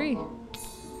craft all 3.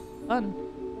 Fun.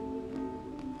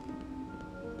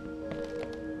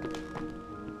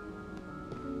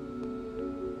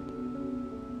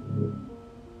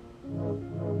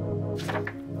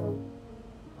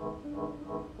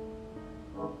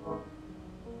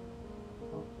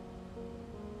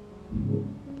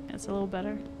 It's a little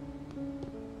better.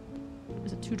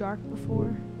 Was it too dark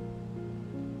before?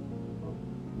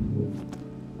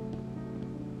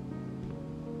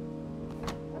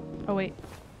 Oh wait.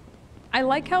 I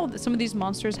like how some of these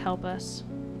monsters help us.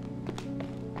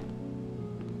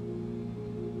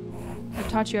 I've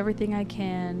taught you everything I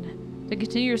can. To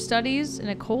continue your studies in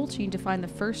occult, you need to find the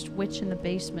first witch in the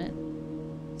basement.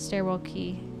 Stairwell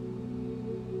key.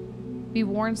 Be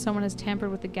warned, someone has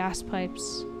tampered with the gas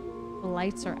pipes. The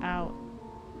lights are out.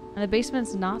 And the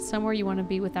basement's not somewhere you want to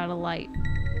be without a light.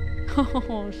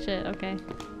 Oh shit, okay.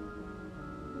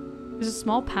 There's a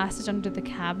small passage under the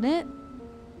cabinet.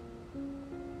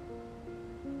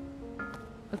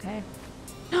 Okay.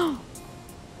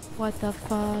 What the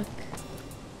fuck?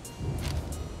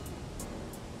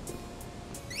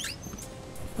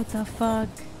 What the fuck?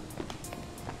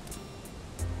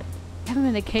 Have him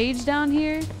in a cage down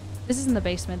here? This is in the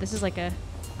basement. This is like a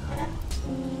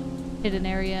hidden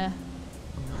area.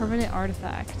 Permanent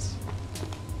artifact. It's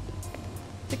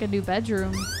like a new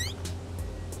bedroom.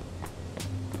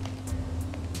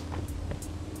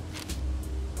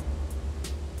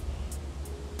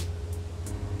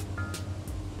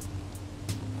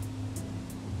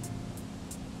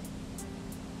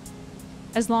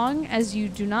 As long as you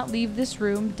do not leave this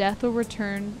room, death will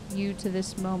return you to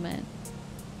this moment.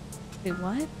 Wait,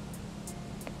 what?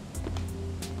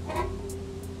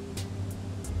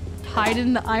 Hide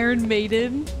in the Iron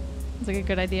Maiden. It's like a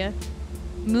good idea.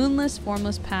 Moonless,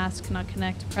 formless paths cannot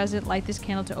connect. Present, light this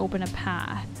candle to open a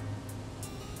path.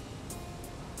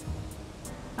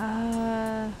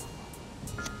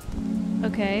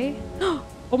 Okay.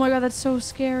 Oh my god, that's so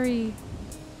scary.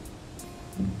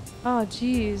 Oh,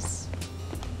 jeez.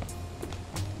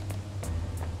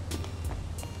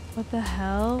 What the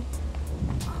hell?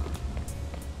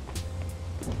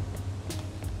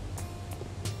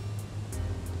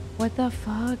 What the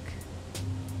fuck?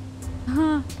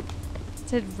 Huh? It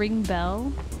said ring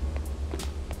bell.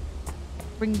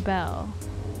 Ring bell.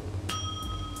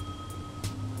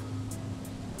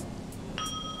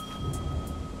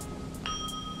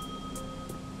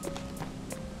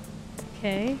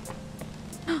 Okay.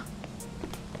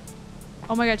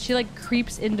 Oh my god, she like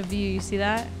creeps into view. You see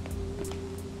that?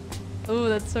 Oh,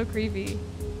 that's so creepy.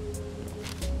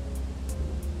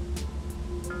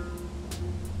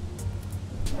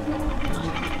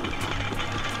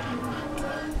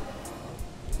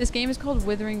 This game is called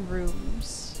Withering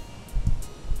Rooms.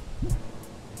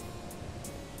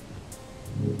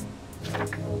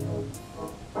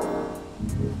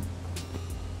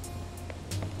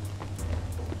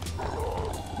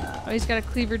 Oh, he's got a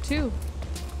cleaver too.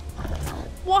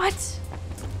 What?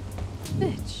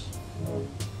 Bitch.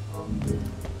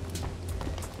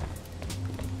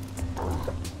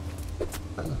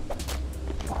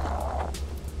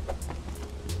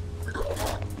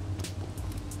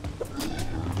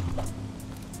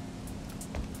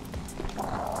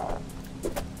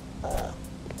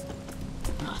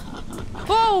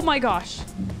 Oh my gosh.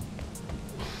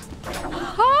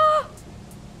 Ah!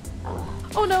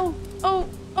 Oh no.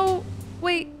 Oh,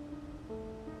 wait.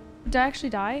 Did I actually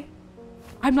die?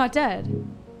 I'm not dead.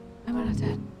 Am I not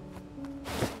dead?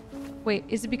 Wait,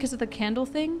 is it because of the candle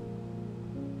thing?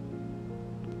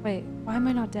 Wait, why am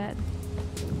I not dead?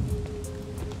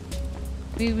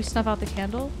 Maybe we snuff out the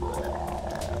candle?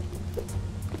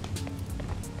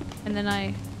 And then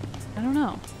I don't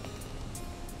know.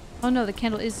 Oh no, the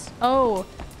candle is... Oh.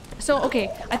 So, okay.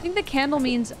 I think the candle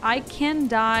means I can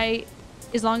die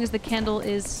as long as the candle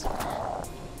is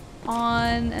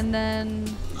on, and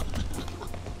then...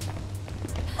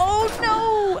 Oh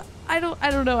no! I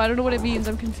don't know. I don't know what it means.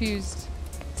 I'm confused.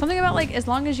 Something about like, as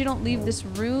long as you don't leave this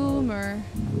room, or...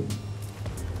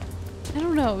 I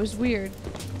don't know. It was weird.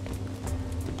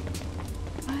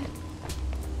 What?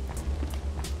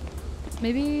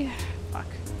 Maybe... Fuck.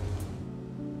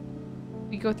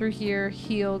 We go through here,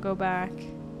 heal, go back.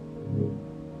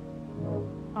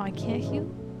 Oh, I can't heal?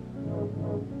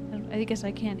 I guess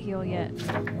I can't heal yet.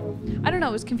 I don't know,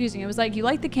 it was confusing. It was like, you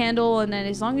light the candle, and then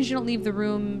as long as you don't leave the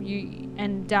room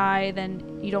and die,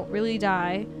 then you don't really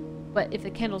die. But if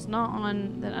the candle's not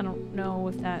on, then I don't know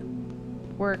if that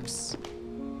works.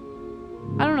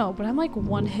 I don't know, but I'm like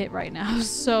one hit right now,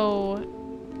 so...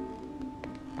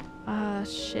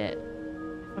 shit.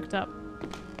 I fucked up.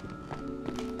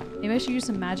 Maybe I should use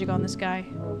some magic on this guy.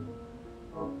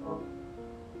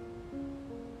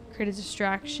 Create a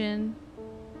distraction.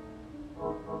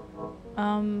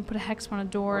 Put a hex on a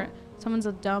door. Someone's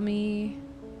a dummy.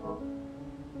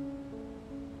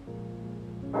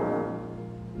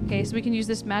 Okay, so we can use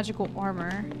this magical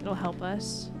armor. It'll help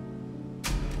us.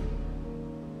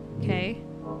 Okay.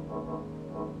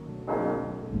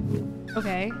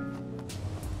 Okay.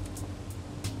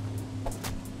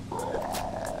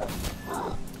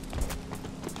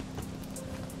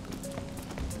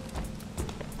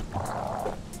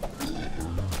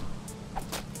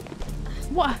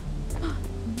 What?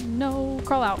 No,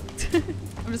 crawl out.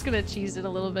 I'm just gonna cheese it a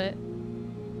little bit.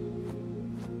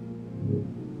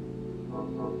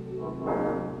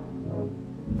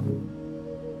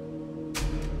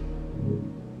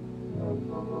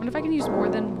 I wonder if I can use more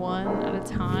than one at a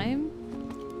time.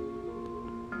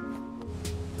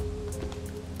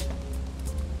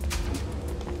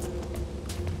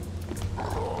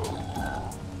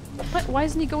 What? Why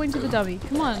isn't he going to the dummy?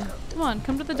 Come on. Come on.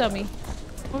 Come to the dummy.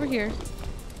 Over here.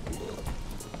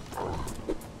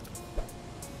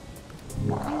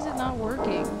 Why is it not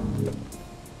working?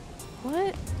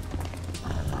 What?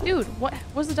 Dude, what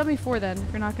was the dummy for then?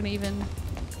 If you're not gonna even...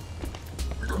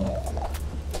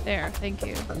 There, thank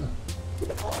you.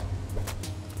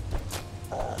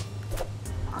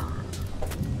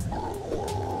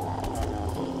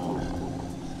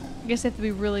 I guess I have to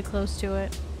be really close to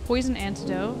it. Poison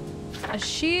antidote. A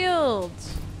shield!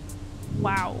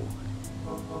 Wow.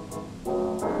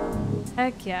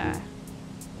 Heck yeah.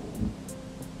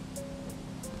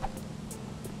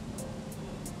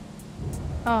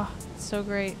 Oh, it's so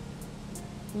great.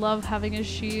 Love having a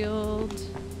shield.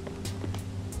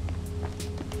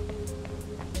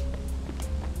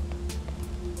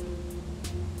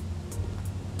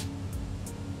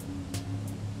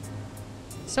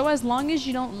 So as long as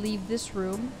you don't leave this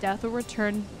room, death will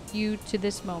return you to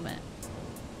this moment.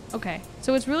 Okay,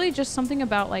 so it's really just something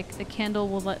about like the candle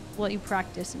will let you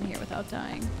practice in here without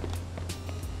dying.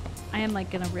 I am like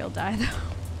gonna real die though.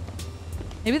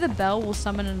 Maybe the bell will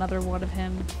summon another one of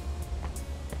him.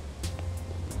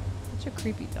 Such a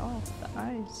creepy doll with the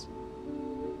eyes.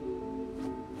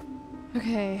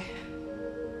 Okay.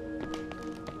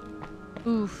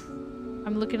 Oof.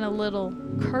 I'm looking a little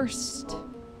cursed.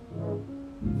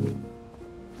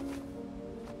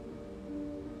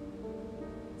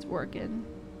 It's working.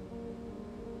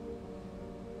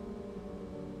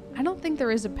 I don't think there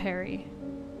is a parry.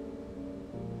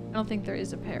 I don't think there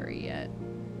is a parry yet.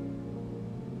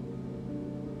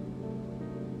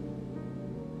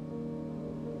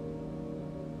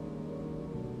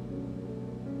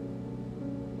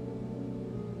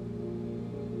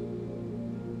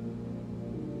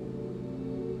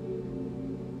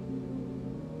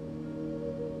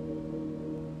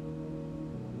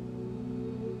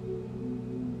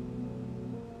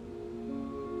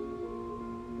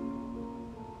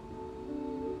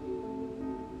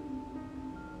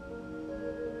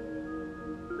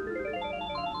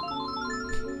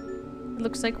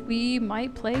 Looks like we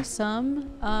might play some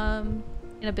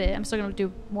in a bit. I'm still gonna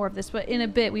do more of this, but in a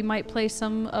bit we might play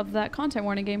some of that content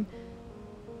warning game.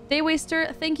 Day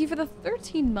Waster, thank you for the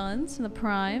 13 months in the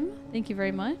Prime. Thank you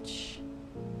very much.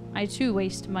 I too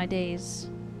waste my days.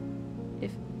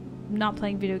 If not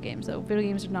playing video games though. Video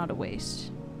games are not a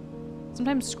waste.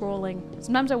 Sometimes scrolling.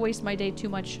 Sometimes I waste my day too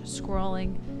much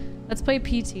scrolling. Let's play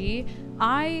PT.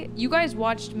 You guys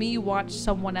watched me watch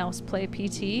someone else play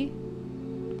PT.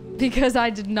 Because I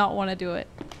did not want to do it.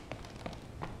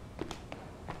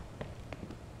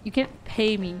 You can't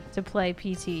pay me to play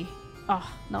PT. Oh,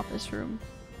 not this room.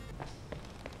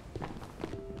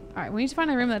 Alright, we need to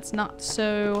find a room that's not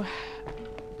so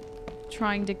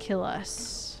trying to kill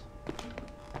us.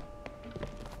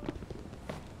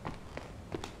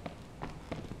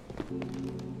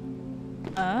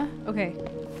 Okay.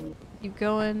 Keep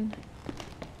going.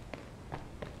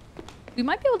 We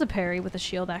might be able to parry with a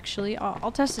shield, actually.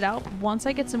 I'll test it out once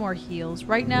I get some more heals.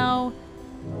 Right now,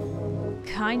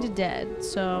 kind of dead,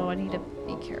 so I need to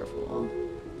be careful.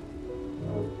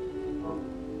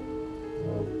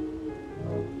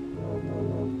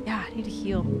 Yeah, I need need to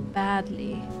heal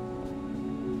badly.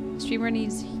 Streamer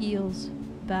needs heals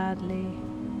badly.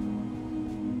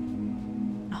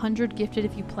 100 gifted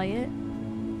if you play it.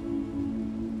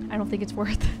 I don't think it's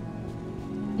worth.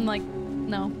 I'm like,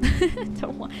 no.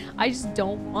 Don't want. I just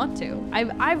don't want to.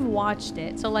 I've watched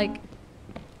it, so like,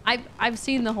 I've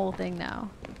seen the whole thing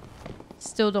now.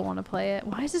 Still don't want to play it.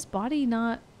 Why is this body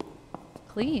not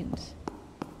cleaned?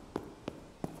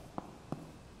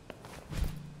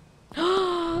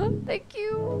 Thank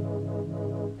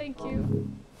you. Thank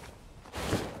you.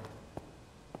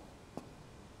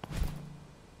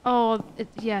 Oh,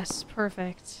 yes,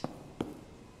 perfect.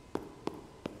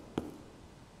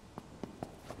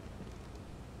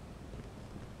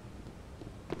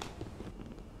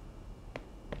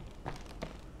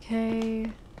 Okay.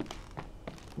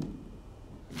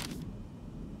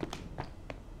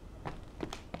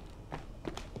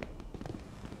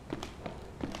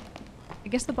 I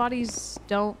guess the bodies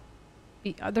don't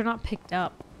be, they're not picked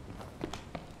up,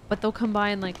 but they'll come by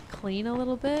and like clean a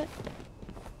little bit.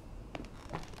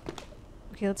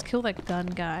 Okay, let's kill that gun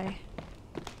guy.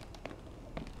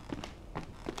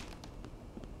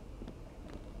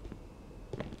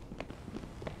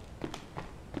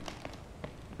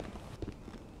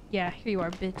 Yeah, here you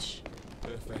are, bitch.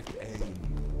 Perfect aim.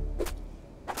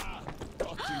 Ah,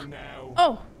 got you now.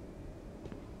 Oh!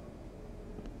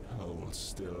 Hold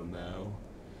still now.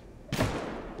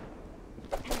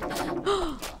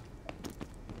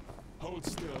 Hold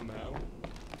still now.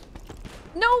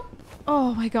 No!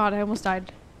 Oh my god, I almost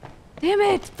died. Damn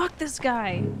it! Fuck this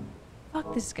guy.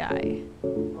 Fuck this guy.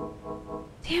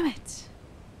 Damn it.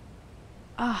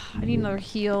 Ah, I need another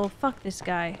heal. Fuck this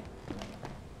guy.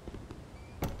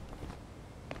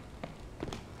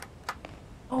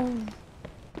 Oh.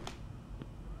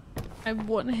 I'm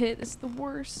one hit. It's the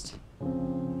worst.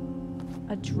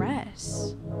 A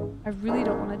dress. I really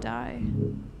don't want to die.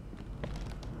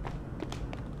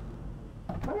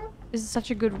 This is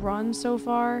such a good run so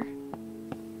far.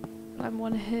 But I'm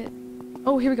one hit.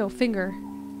 Oh, here we go. Finger.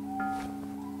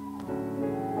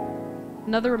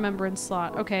 Another remembrance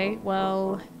slot. Okay,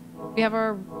 well, we have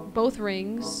our both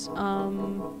rings.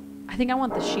 I think I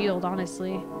want the shield,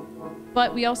 honestly.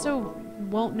 But we also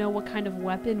won't know what kind of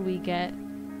weapon we get.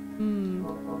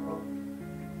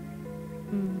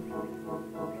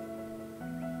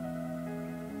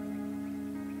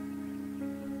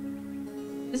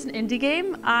 Is this an indie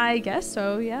game? I guess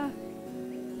so, yeah.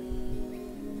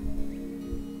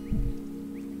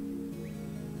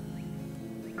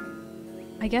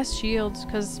 I guess shields,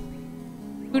 because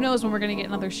who knows when we're gonna get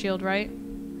another shield, right?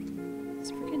 It's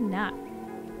a freaking nap.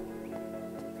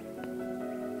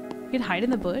 You can hide in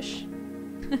the bush.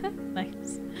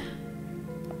 Nice.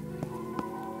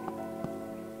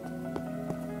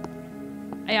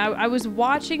 I was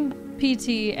watching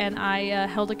PT and I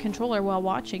held a controller while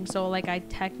watching, so like I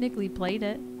technically played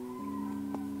it.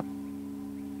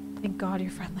 Thank God you're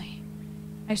friendly.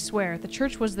 I swear, the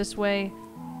church was this way,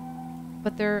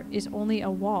 but there is only a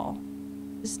wall.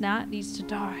 This gnat needs to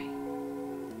die.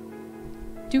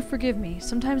 Do forgive me.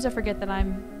 Sometimes I forget that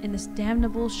I'm in this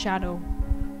damnable shadow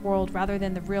world rather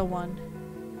than the real one.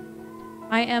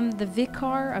 I am the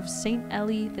vicar of St.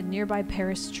 Ellie, the nearby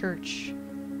Paris church.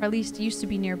 Or at least used to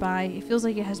be nearby. It feels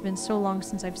like it has been so long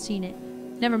since I've seen it.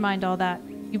 Never mind all that.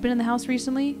 You've been in the house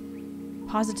recently?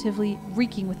 Positively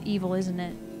reeking with evil, isn't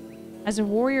it? As a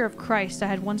warrior of Christ, I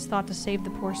had once thought to save the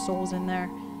poor souls in there.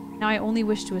 Now I only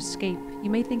wish to escape.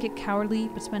 You may think it cowardly,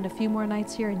 but spend a few more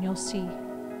nights here and you'll see.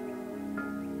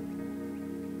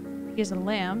 Here's a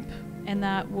lamp, and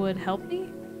that would help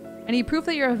me? I need proof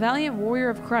that you're a valiant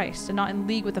warrior of Christ and not in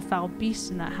league with the foul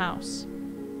beasts in that house.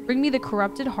 Bring me the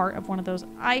corrupted heart of one of those.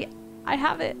 I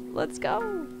have it. Let's go.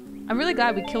 I'm really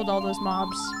glad we killed all those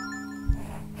mobs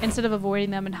instead of avoiding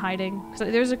them and hiding. So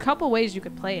there's a couple ways you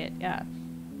could play it. Yeah.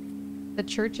 The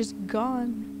church is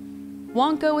gone.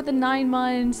 Wonko with the 9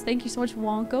 months. Thank you so much,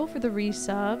 Wonko, for the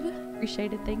resub.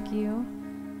 Appreciate it. Thank you.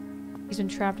 He's been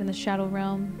trapped in the shadow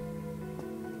realm.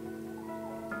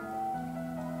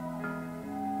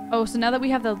 Oh, so now that we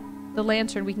have the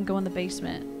lantern, we can go in the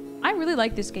basement. I really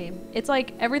like this game. It's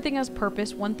like everything has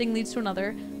purpose. One thing leads to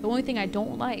another. The only thing I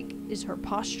don't like is her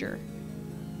posture.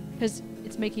 Because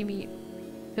it's making me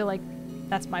feel like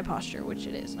that's my posture, which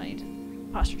it is. I need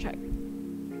posture check.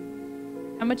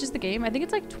 How much is the game? I think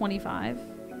it's like 25.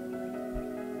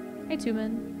 Hey,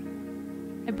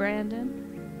 Tuman. Hey, Brandon.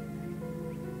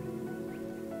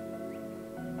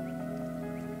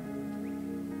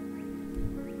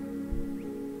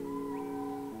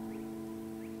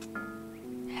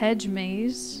 Hedge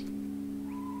maze.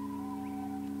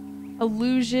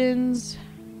 Illusions.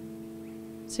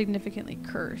 significantly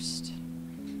cursed.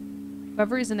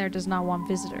 Whoever is in there does not want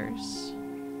visitors.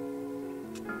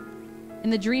 In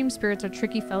the dream, spirits are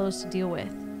tricky fellows to deal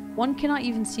with. One cannot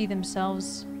even see them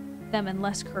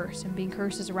unless cursed, and being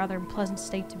cursed is a rather unpleasant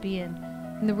state to be in.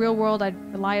 In the real world, I'd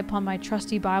rely upon my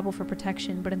trusty Bible for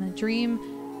protection, but in the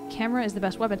dream, camera is the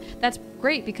best weapon. That's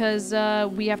great because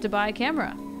we have to buy a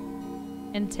camera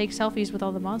and take selfies with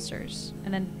all the monsters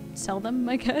and then sell them,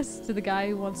 I guess, to the guy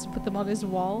who wants to put them on his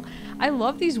wall. I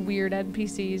love these weird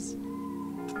NPCs.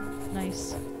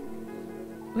 Nice.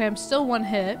 Okay, I'm still one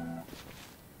hit.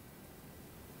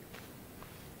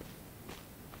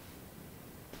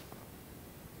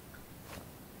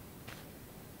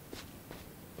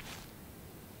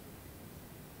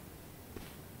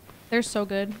 They're so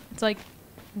good. It's like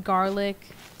garlic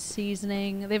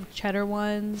seasoning. They have cheddar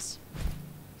ones.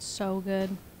 So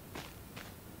good.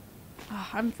 Oh,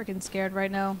 I'm freaking scared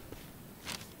right now.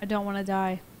 I don't want to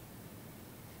die.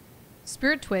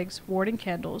 Spirit twigs, ward, and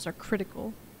candles are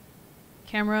critical.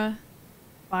 Camera,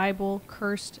 Bible,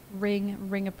 cursed ring,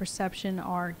 ring of perception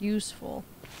are useful.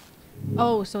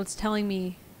 Oh, so it's telling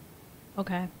me...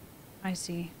 Okay, I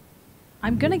see.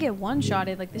 I'm gonna get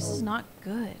one-shotted. Like, this is not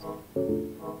good.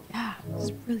 Yeah, this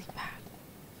is really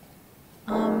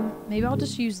bad. Maybe I'll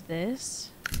just use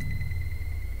this.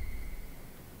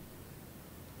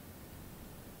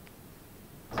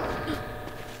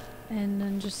 And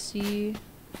then just see...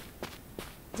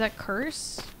 Is that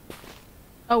curse?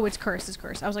 Oh, it's curse, it's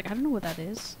curse. I was like, I don't know what that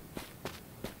is.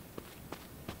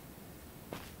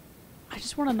 I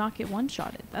just want to not get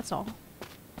one-shotted, that's all.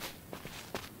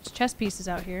 There's chess pieces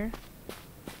out here.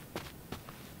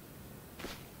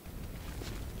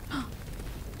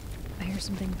 I hear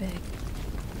something big.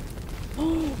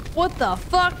 Oh, what the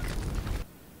fuck?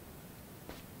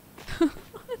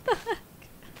 What the heck?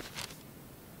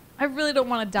 I really don't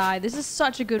want to die. This is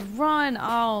such a good run.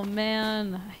 Oh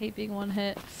man, I hate being one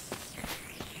hit.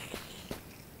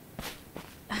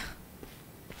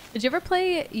 Did you ever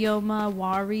play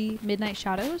Yomawari Midnight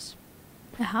Shadows?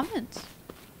 I haven't.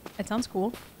 It sounds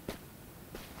cool.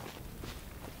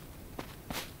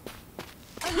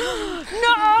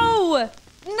 No!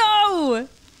 No!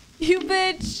 You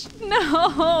bitch!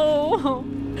 No!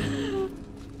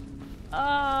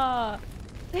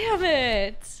 Damn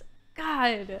it!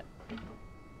 God. It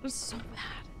was so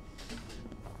bad.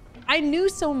 I knew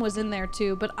someone was in there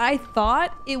too, but I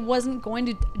thought it wasn't going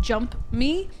to jump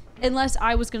me unless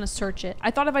I was gonna search it.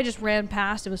 I thought if I just ran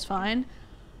past, it was fine.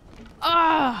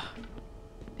 Ah!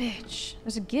 Bitch.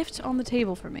 There's a gift on the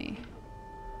table for me.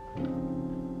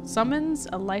 Summons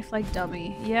a lifelike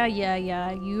dummy. Yeah.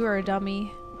 You are a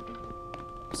dummy.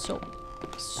 So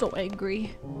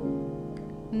angry.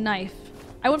 Knife.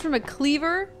 I went from a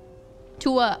cleaver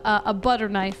to a butter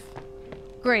knife.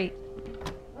 Great.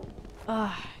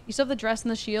 You still have the dress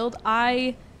and the shield.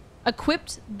 I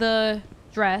equipped the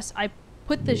dress. I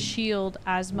put the shield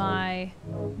as my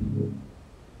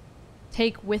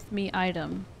take with me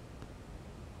item.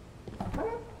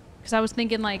 Because I was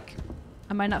thinking like,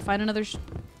 I might not find another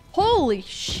holy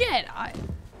shit!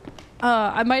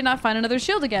 I might not find another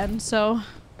shield again, so...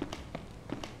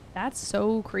 That's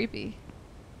so creepy.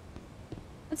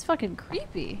 That's fucking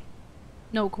creepy.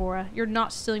 No, Cora, you're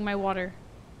not stealing my water.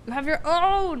 You have your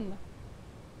own!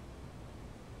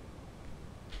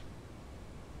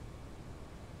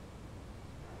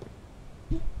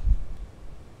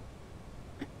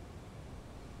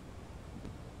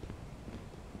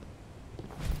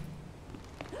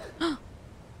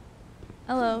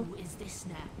 Hello. Who is this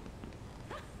now?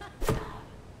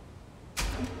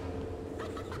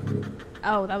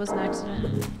 Oh, that was an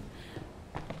accident.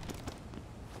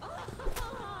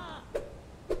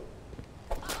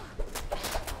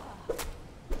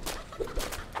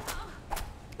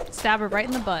 Stab her right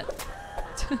in the butt.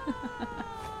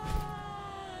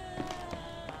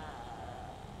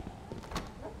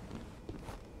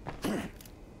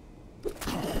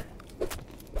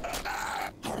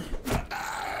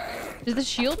 Did the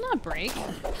shield not break?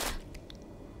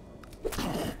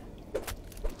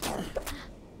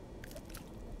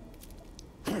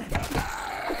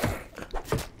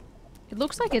 It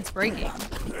looks like it's breaking.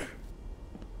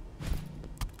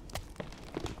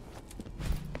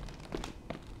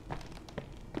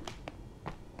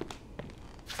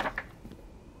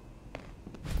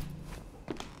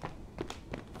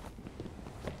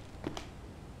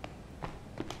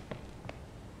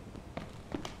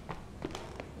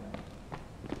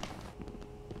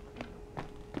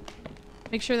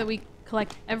 Make sure that we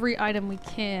collect every item we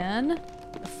can.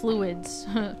 The fluids.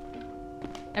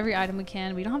 Every item we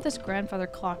can. We don't have this grandfather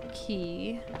clock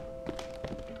key.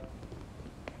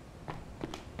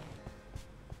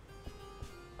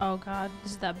 Oh god,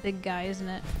 this is that big guy, isn't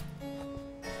it?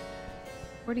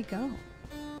 Where'd he go?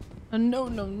 Oh, no,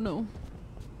 no, no.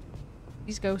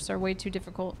 These ghosts are way too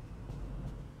difficult.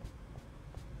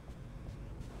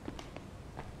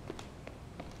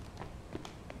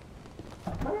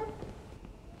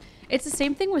 It's the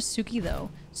same thing with Suki,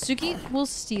 though. Suki will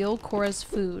steal Korra's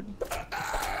food.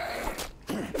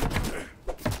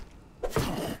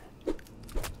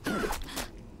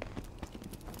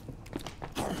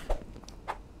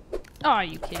 Oh, are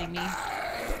you kidding me?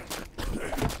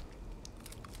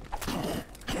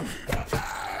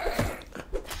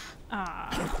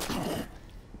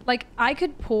 Like, I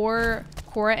could pour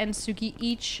Korra and Suki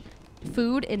each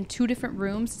food in 2 different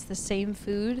rooms. It's the same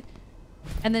food.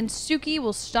 And then Suki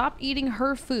will stop eating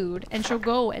her food and she'll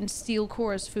go and steal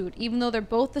Korra's food, even though they're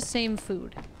both the same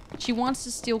food. She wants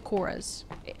to steal Korra's.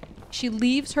 She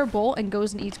leaves her bowl and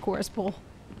goes and eats Korra's bowl.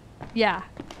 Yeah.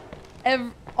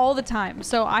 All the time.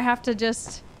 So I have to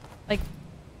just, like,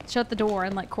 shut the door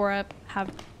and let Korra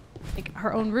have, like,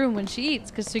 her own room when she eats,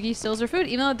 because Suki steals her food,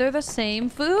 even though they're the same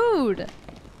food.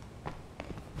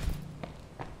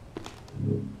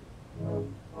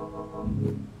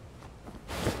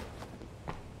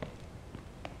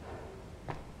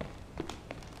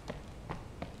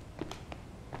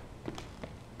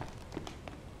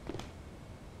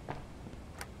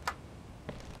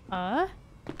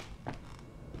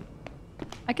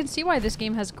 I can see why this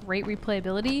game has great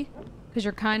replayability, because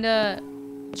you're kind of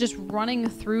just running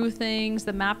through things.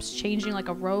 The map's changing like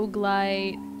a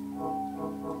roguelite.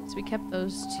 So we kept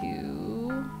those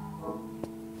 2.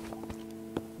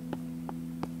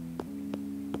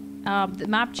 The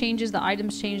map changes, the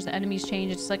items change, the enemies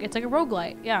change. It's like a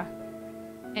roguelite, yeah.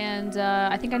 And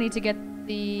I think I need to get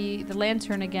the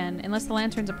lantern again. Unless the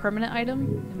lantern's a permanent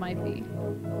item, it might be.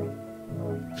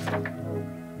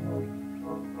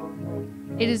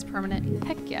 It is permanent.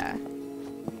 Heck yeah.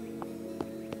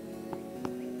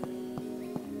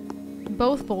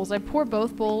 Both bowls. I pour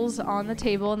both bowls on the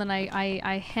table and then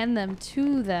I hand them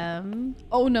to them.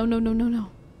 Oh, no, no, no, no,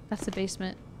 no. That's the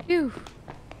basement. Phew.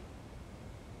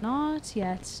 Not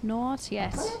yet. Not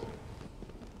yet.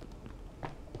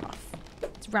 Oh,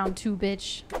 it's round 2,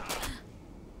 bitch.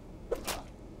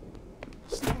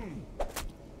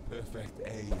 Perfect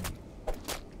aim.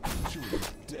 Truly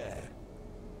dare.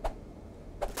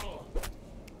 Oh,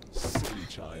 silly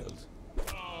child.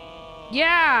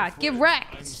 Yeah, get I'm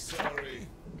wrecked. sorry.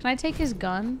 Can I take his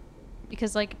gun?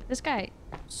 Because, like, this guy,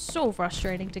 so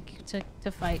frustrating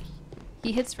to fight.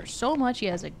 He hits for so much. He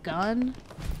has a gun.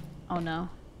 Oh no.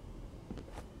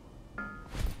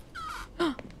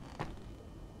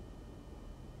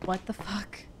 What the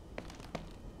fuck?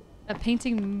 A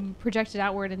painting projected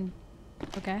outward and...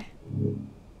 Okay.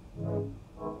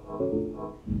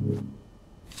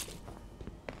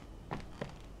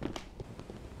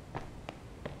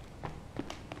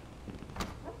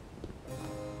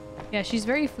 Yeah, she's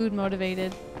very food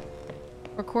motivated.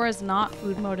 Or Korra's not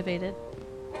food motivated.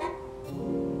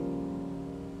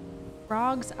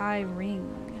 Frog's Eye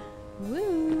Ring.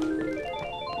 Woo!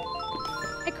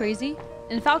 Hi, Crazy.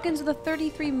 And Falcons with the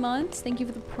 33 months. Thank you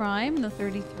for the Prime and the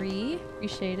 33.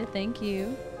 Appreciate it. Thank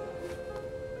you.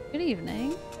 Good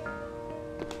evening.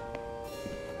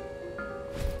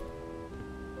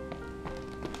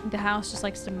 The house just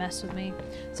likes to mess with me.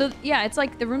 So yeah, it's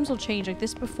like the rooms will change. Like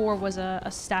this before was a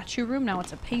statue room. Now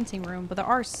it's a painting room. But there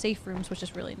are safe rooms, which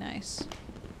is really nice.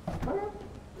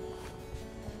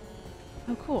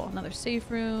 Oh, cool. Another safe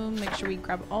room. Make sure we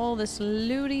grab all this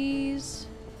looties.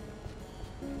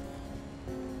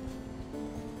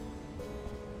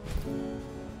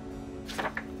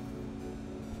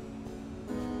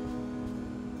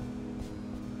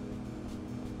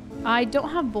 I don't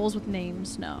have bowls with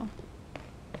names, no.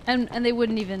 And they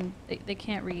wouldn't even, they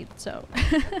can't read, so.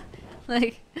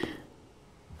 Like,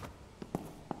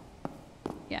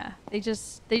 yeah, they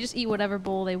just eat whatever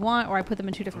bowl they want, or I put them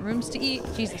in 2 different rooms to eat.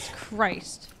 Jesus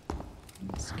Christ.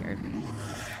 That scared me.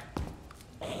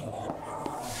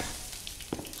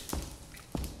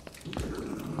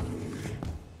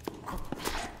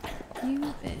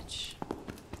 You bitch.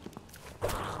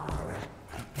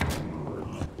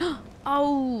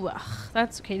 Oh, ugh,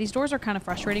 that's okay. These doors are kind of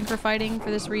frustrating for fighting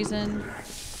for this reason.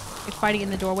 Like fighting in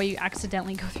the doorway, you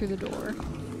accidentally go through the door.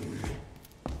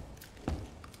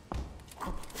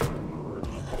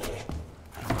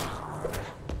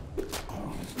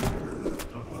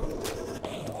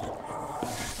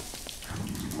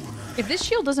 If this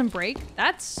shield doesn't break,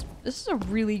 this is a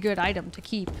really good item to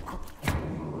keep.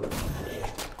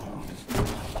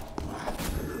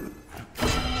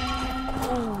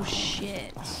 Oh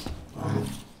shit.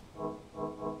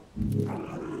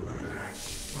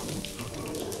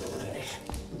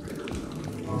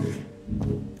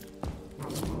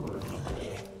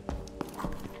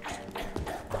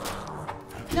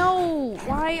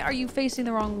 Why are you facing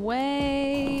the wrong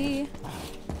way?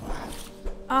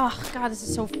 Oh god, this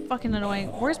is so fucking annoying.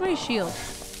 Where's my shield?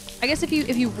 I guess if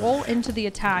you roll into the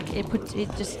attack,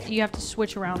 you have to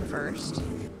switch around first.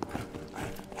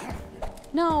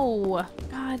 No!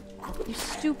 God, you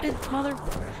stupid mother...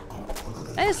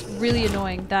 That is really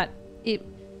annoying that the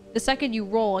second you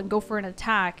roll and go for an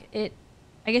attack, I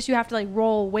guess you have to like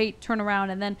roll, wait, turn around,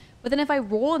 and then... But then if I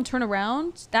roll and turn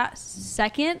around, that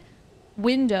second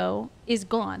window is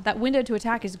gone. That window to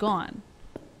attack is gone.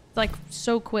 It's like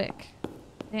so quick.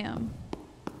 Damn.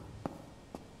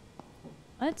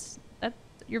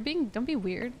 Don't be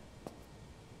weird.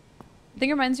 I think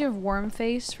it reminds you of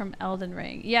Wormface from Elden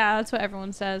Ring. Yeah, that's what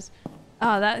everyone says.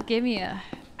 Oh, that gave me a...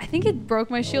 I think it broke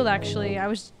my shield, actually.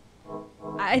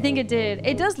 I think it did.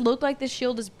 It does look like the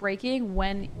shield is breaking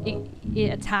when it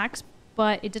attacks,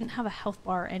 but it didn't have a health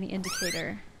bar or any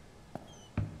indicator.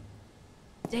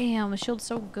 Damn, the shield's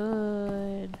so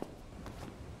good.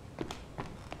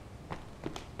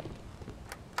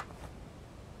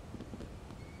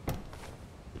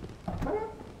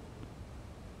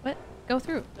 What? Go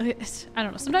through. I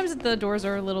don't know. Sometimes the doors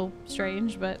are a little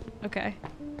strange, but okay.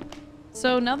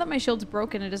 So now that my shield's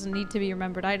broken, it doesn't need to be a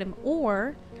remembered item.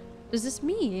 Or does this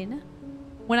mean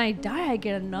when I die, I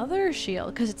get another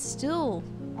shield? Because it's still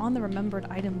on the remembered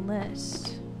item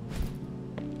list.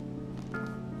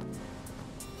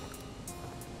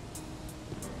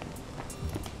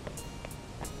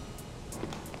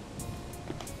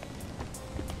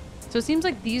 So it seems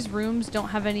like these rooms don't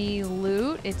have any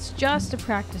loot. It's just a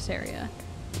practice area.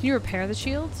 Can you repair the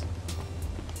shields?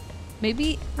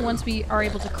 Maybe once we are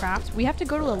able to craft, we have to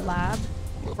go to a lab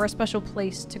or a special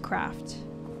place to craft.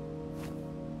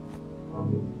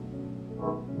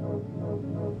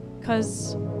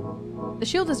 Because the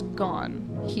shield is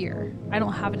gone here. I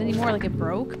don't have it anymore, like it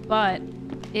broke, but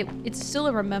it's still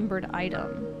a remembered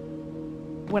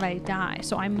item when I die,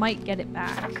 so I might get it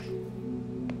back.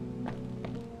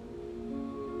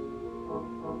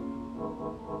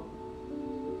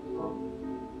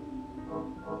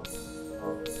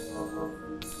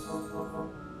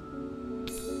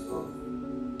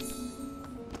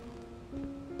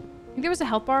 There was a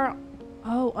health bar,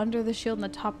 under the shield in the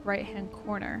top right hand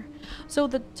corner. So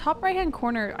the top right hand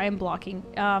corner I am blocking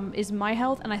is my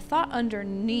health, and I thought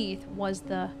underneath was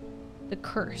the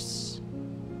curse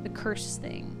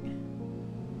thing.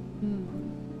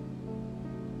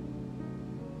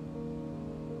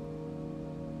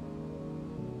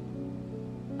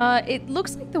 It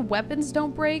looks like the weapons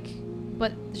don't break,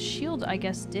 but the shield I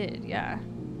guess did. Yeah.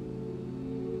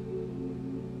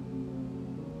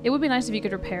 It would be nice if you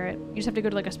could repair it. You just have to go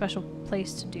to like a special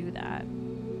place to do that.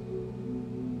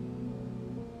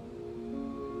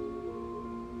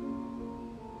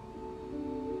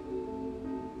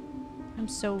 I'm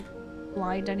so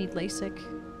blind, I need LASIK.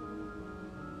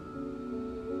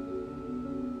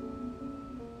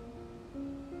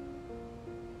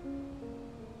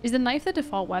 Is the knife the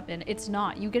default weapon? It's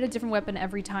not. You get a different weapon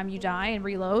every time you die and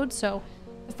reload. So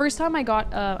the first time I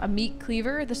got a meat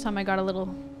cleaver, this time I got a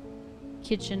little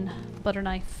kitchen butter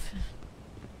knife.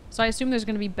 So I assume there's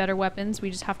going to be better weapons. We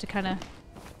just have to kind of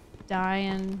die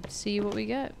and see what we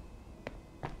get.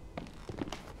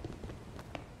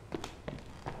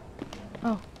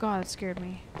 Oh god, that scared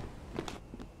me.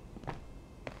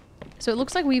 So it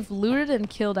looks like we've looted and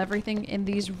killed everything in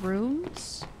these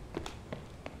rooms.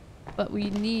 But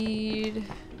we need...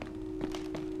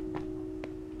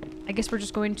 I guess we're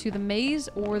just going to the maze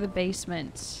or the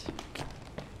basement.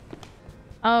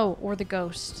 Oh, or the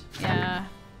ghost. Yeah.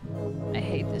 I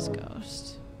hate this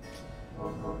ghost.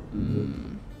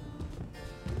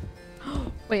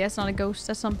 Wait, that's not a ghost.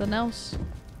 That's something else.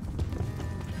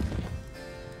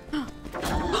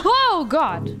 Oh,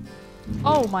 God.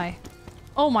 Oh, my.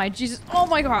 Oh, my Jesus. Oh,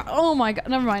 my God. Oh, my God.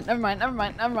 Never mind. Never mind. Never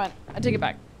mind. Never mind. I take it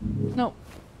back. No.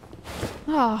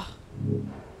 Ah.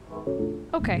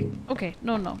 Okay. Okay.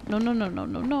 No, no. No, no, no, no,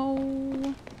 no,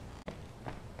 no.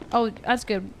 Oh, that's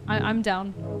good. I'm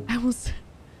down.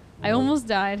 I almost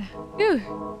died. Phew.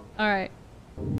 All right.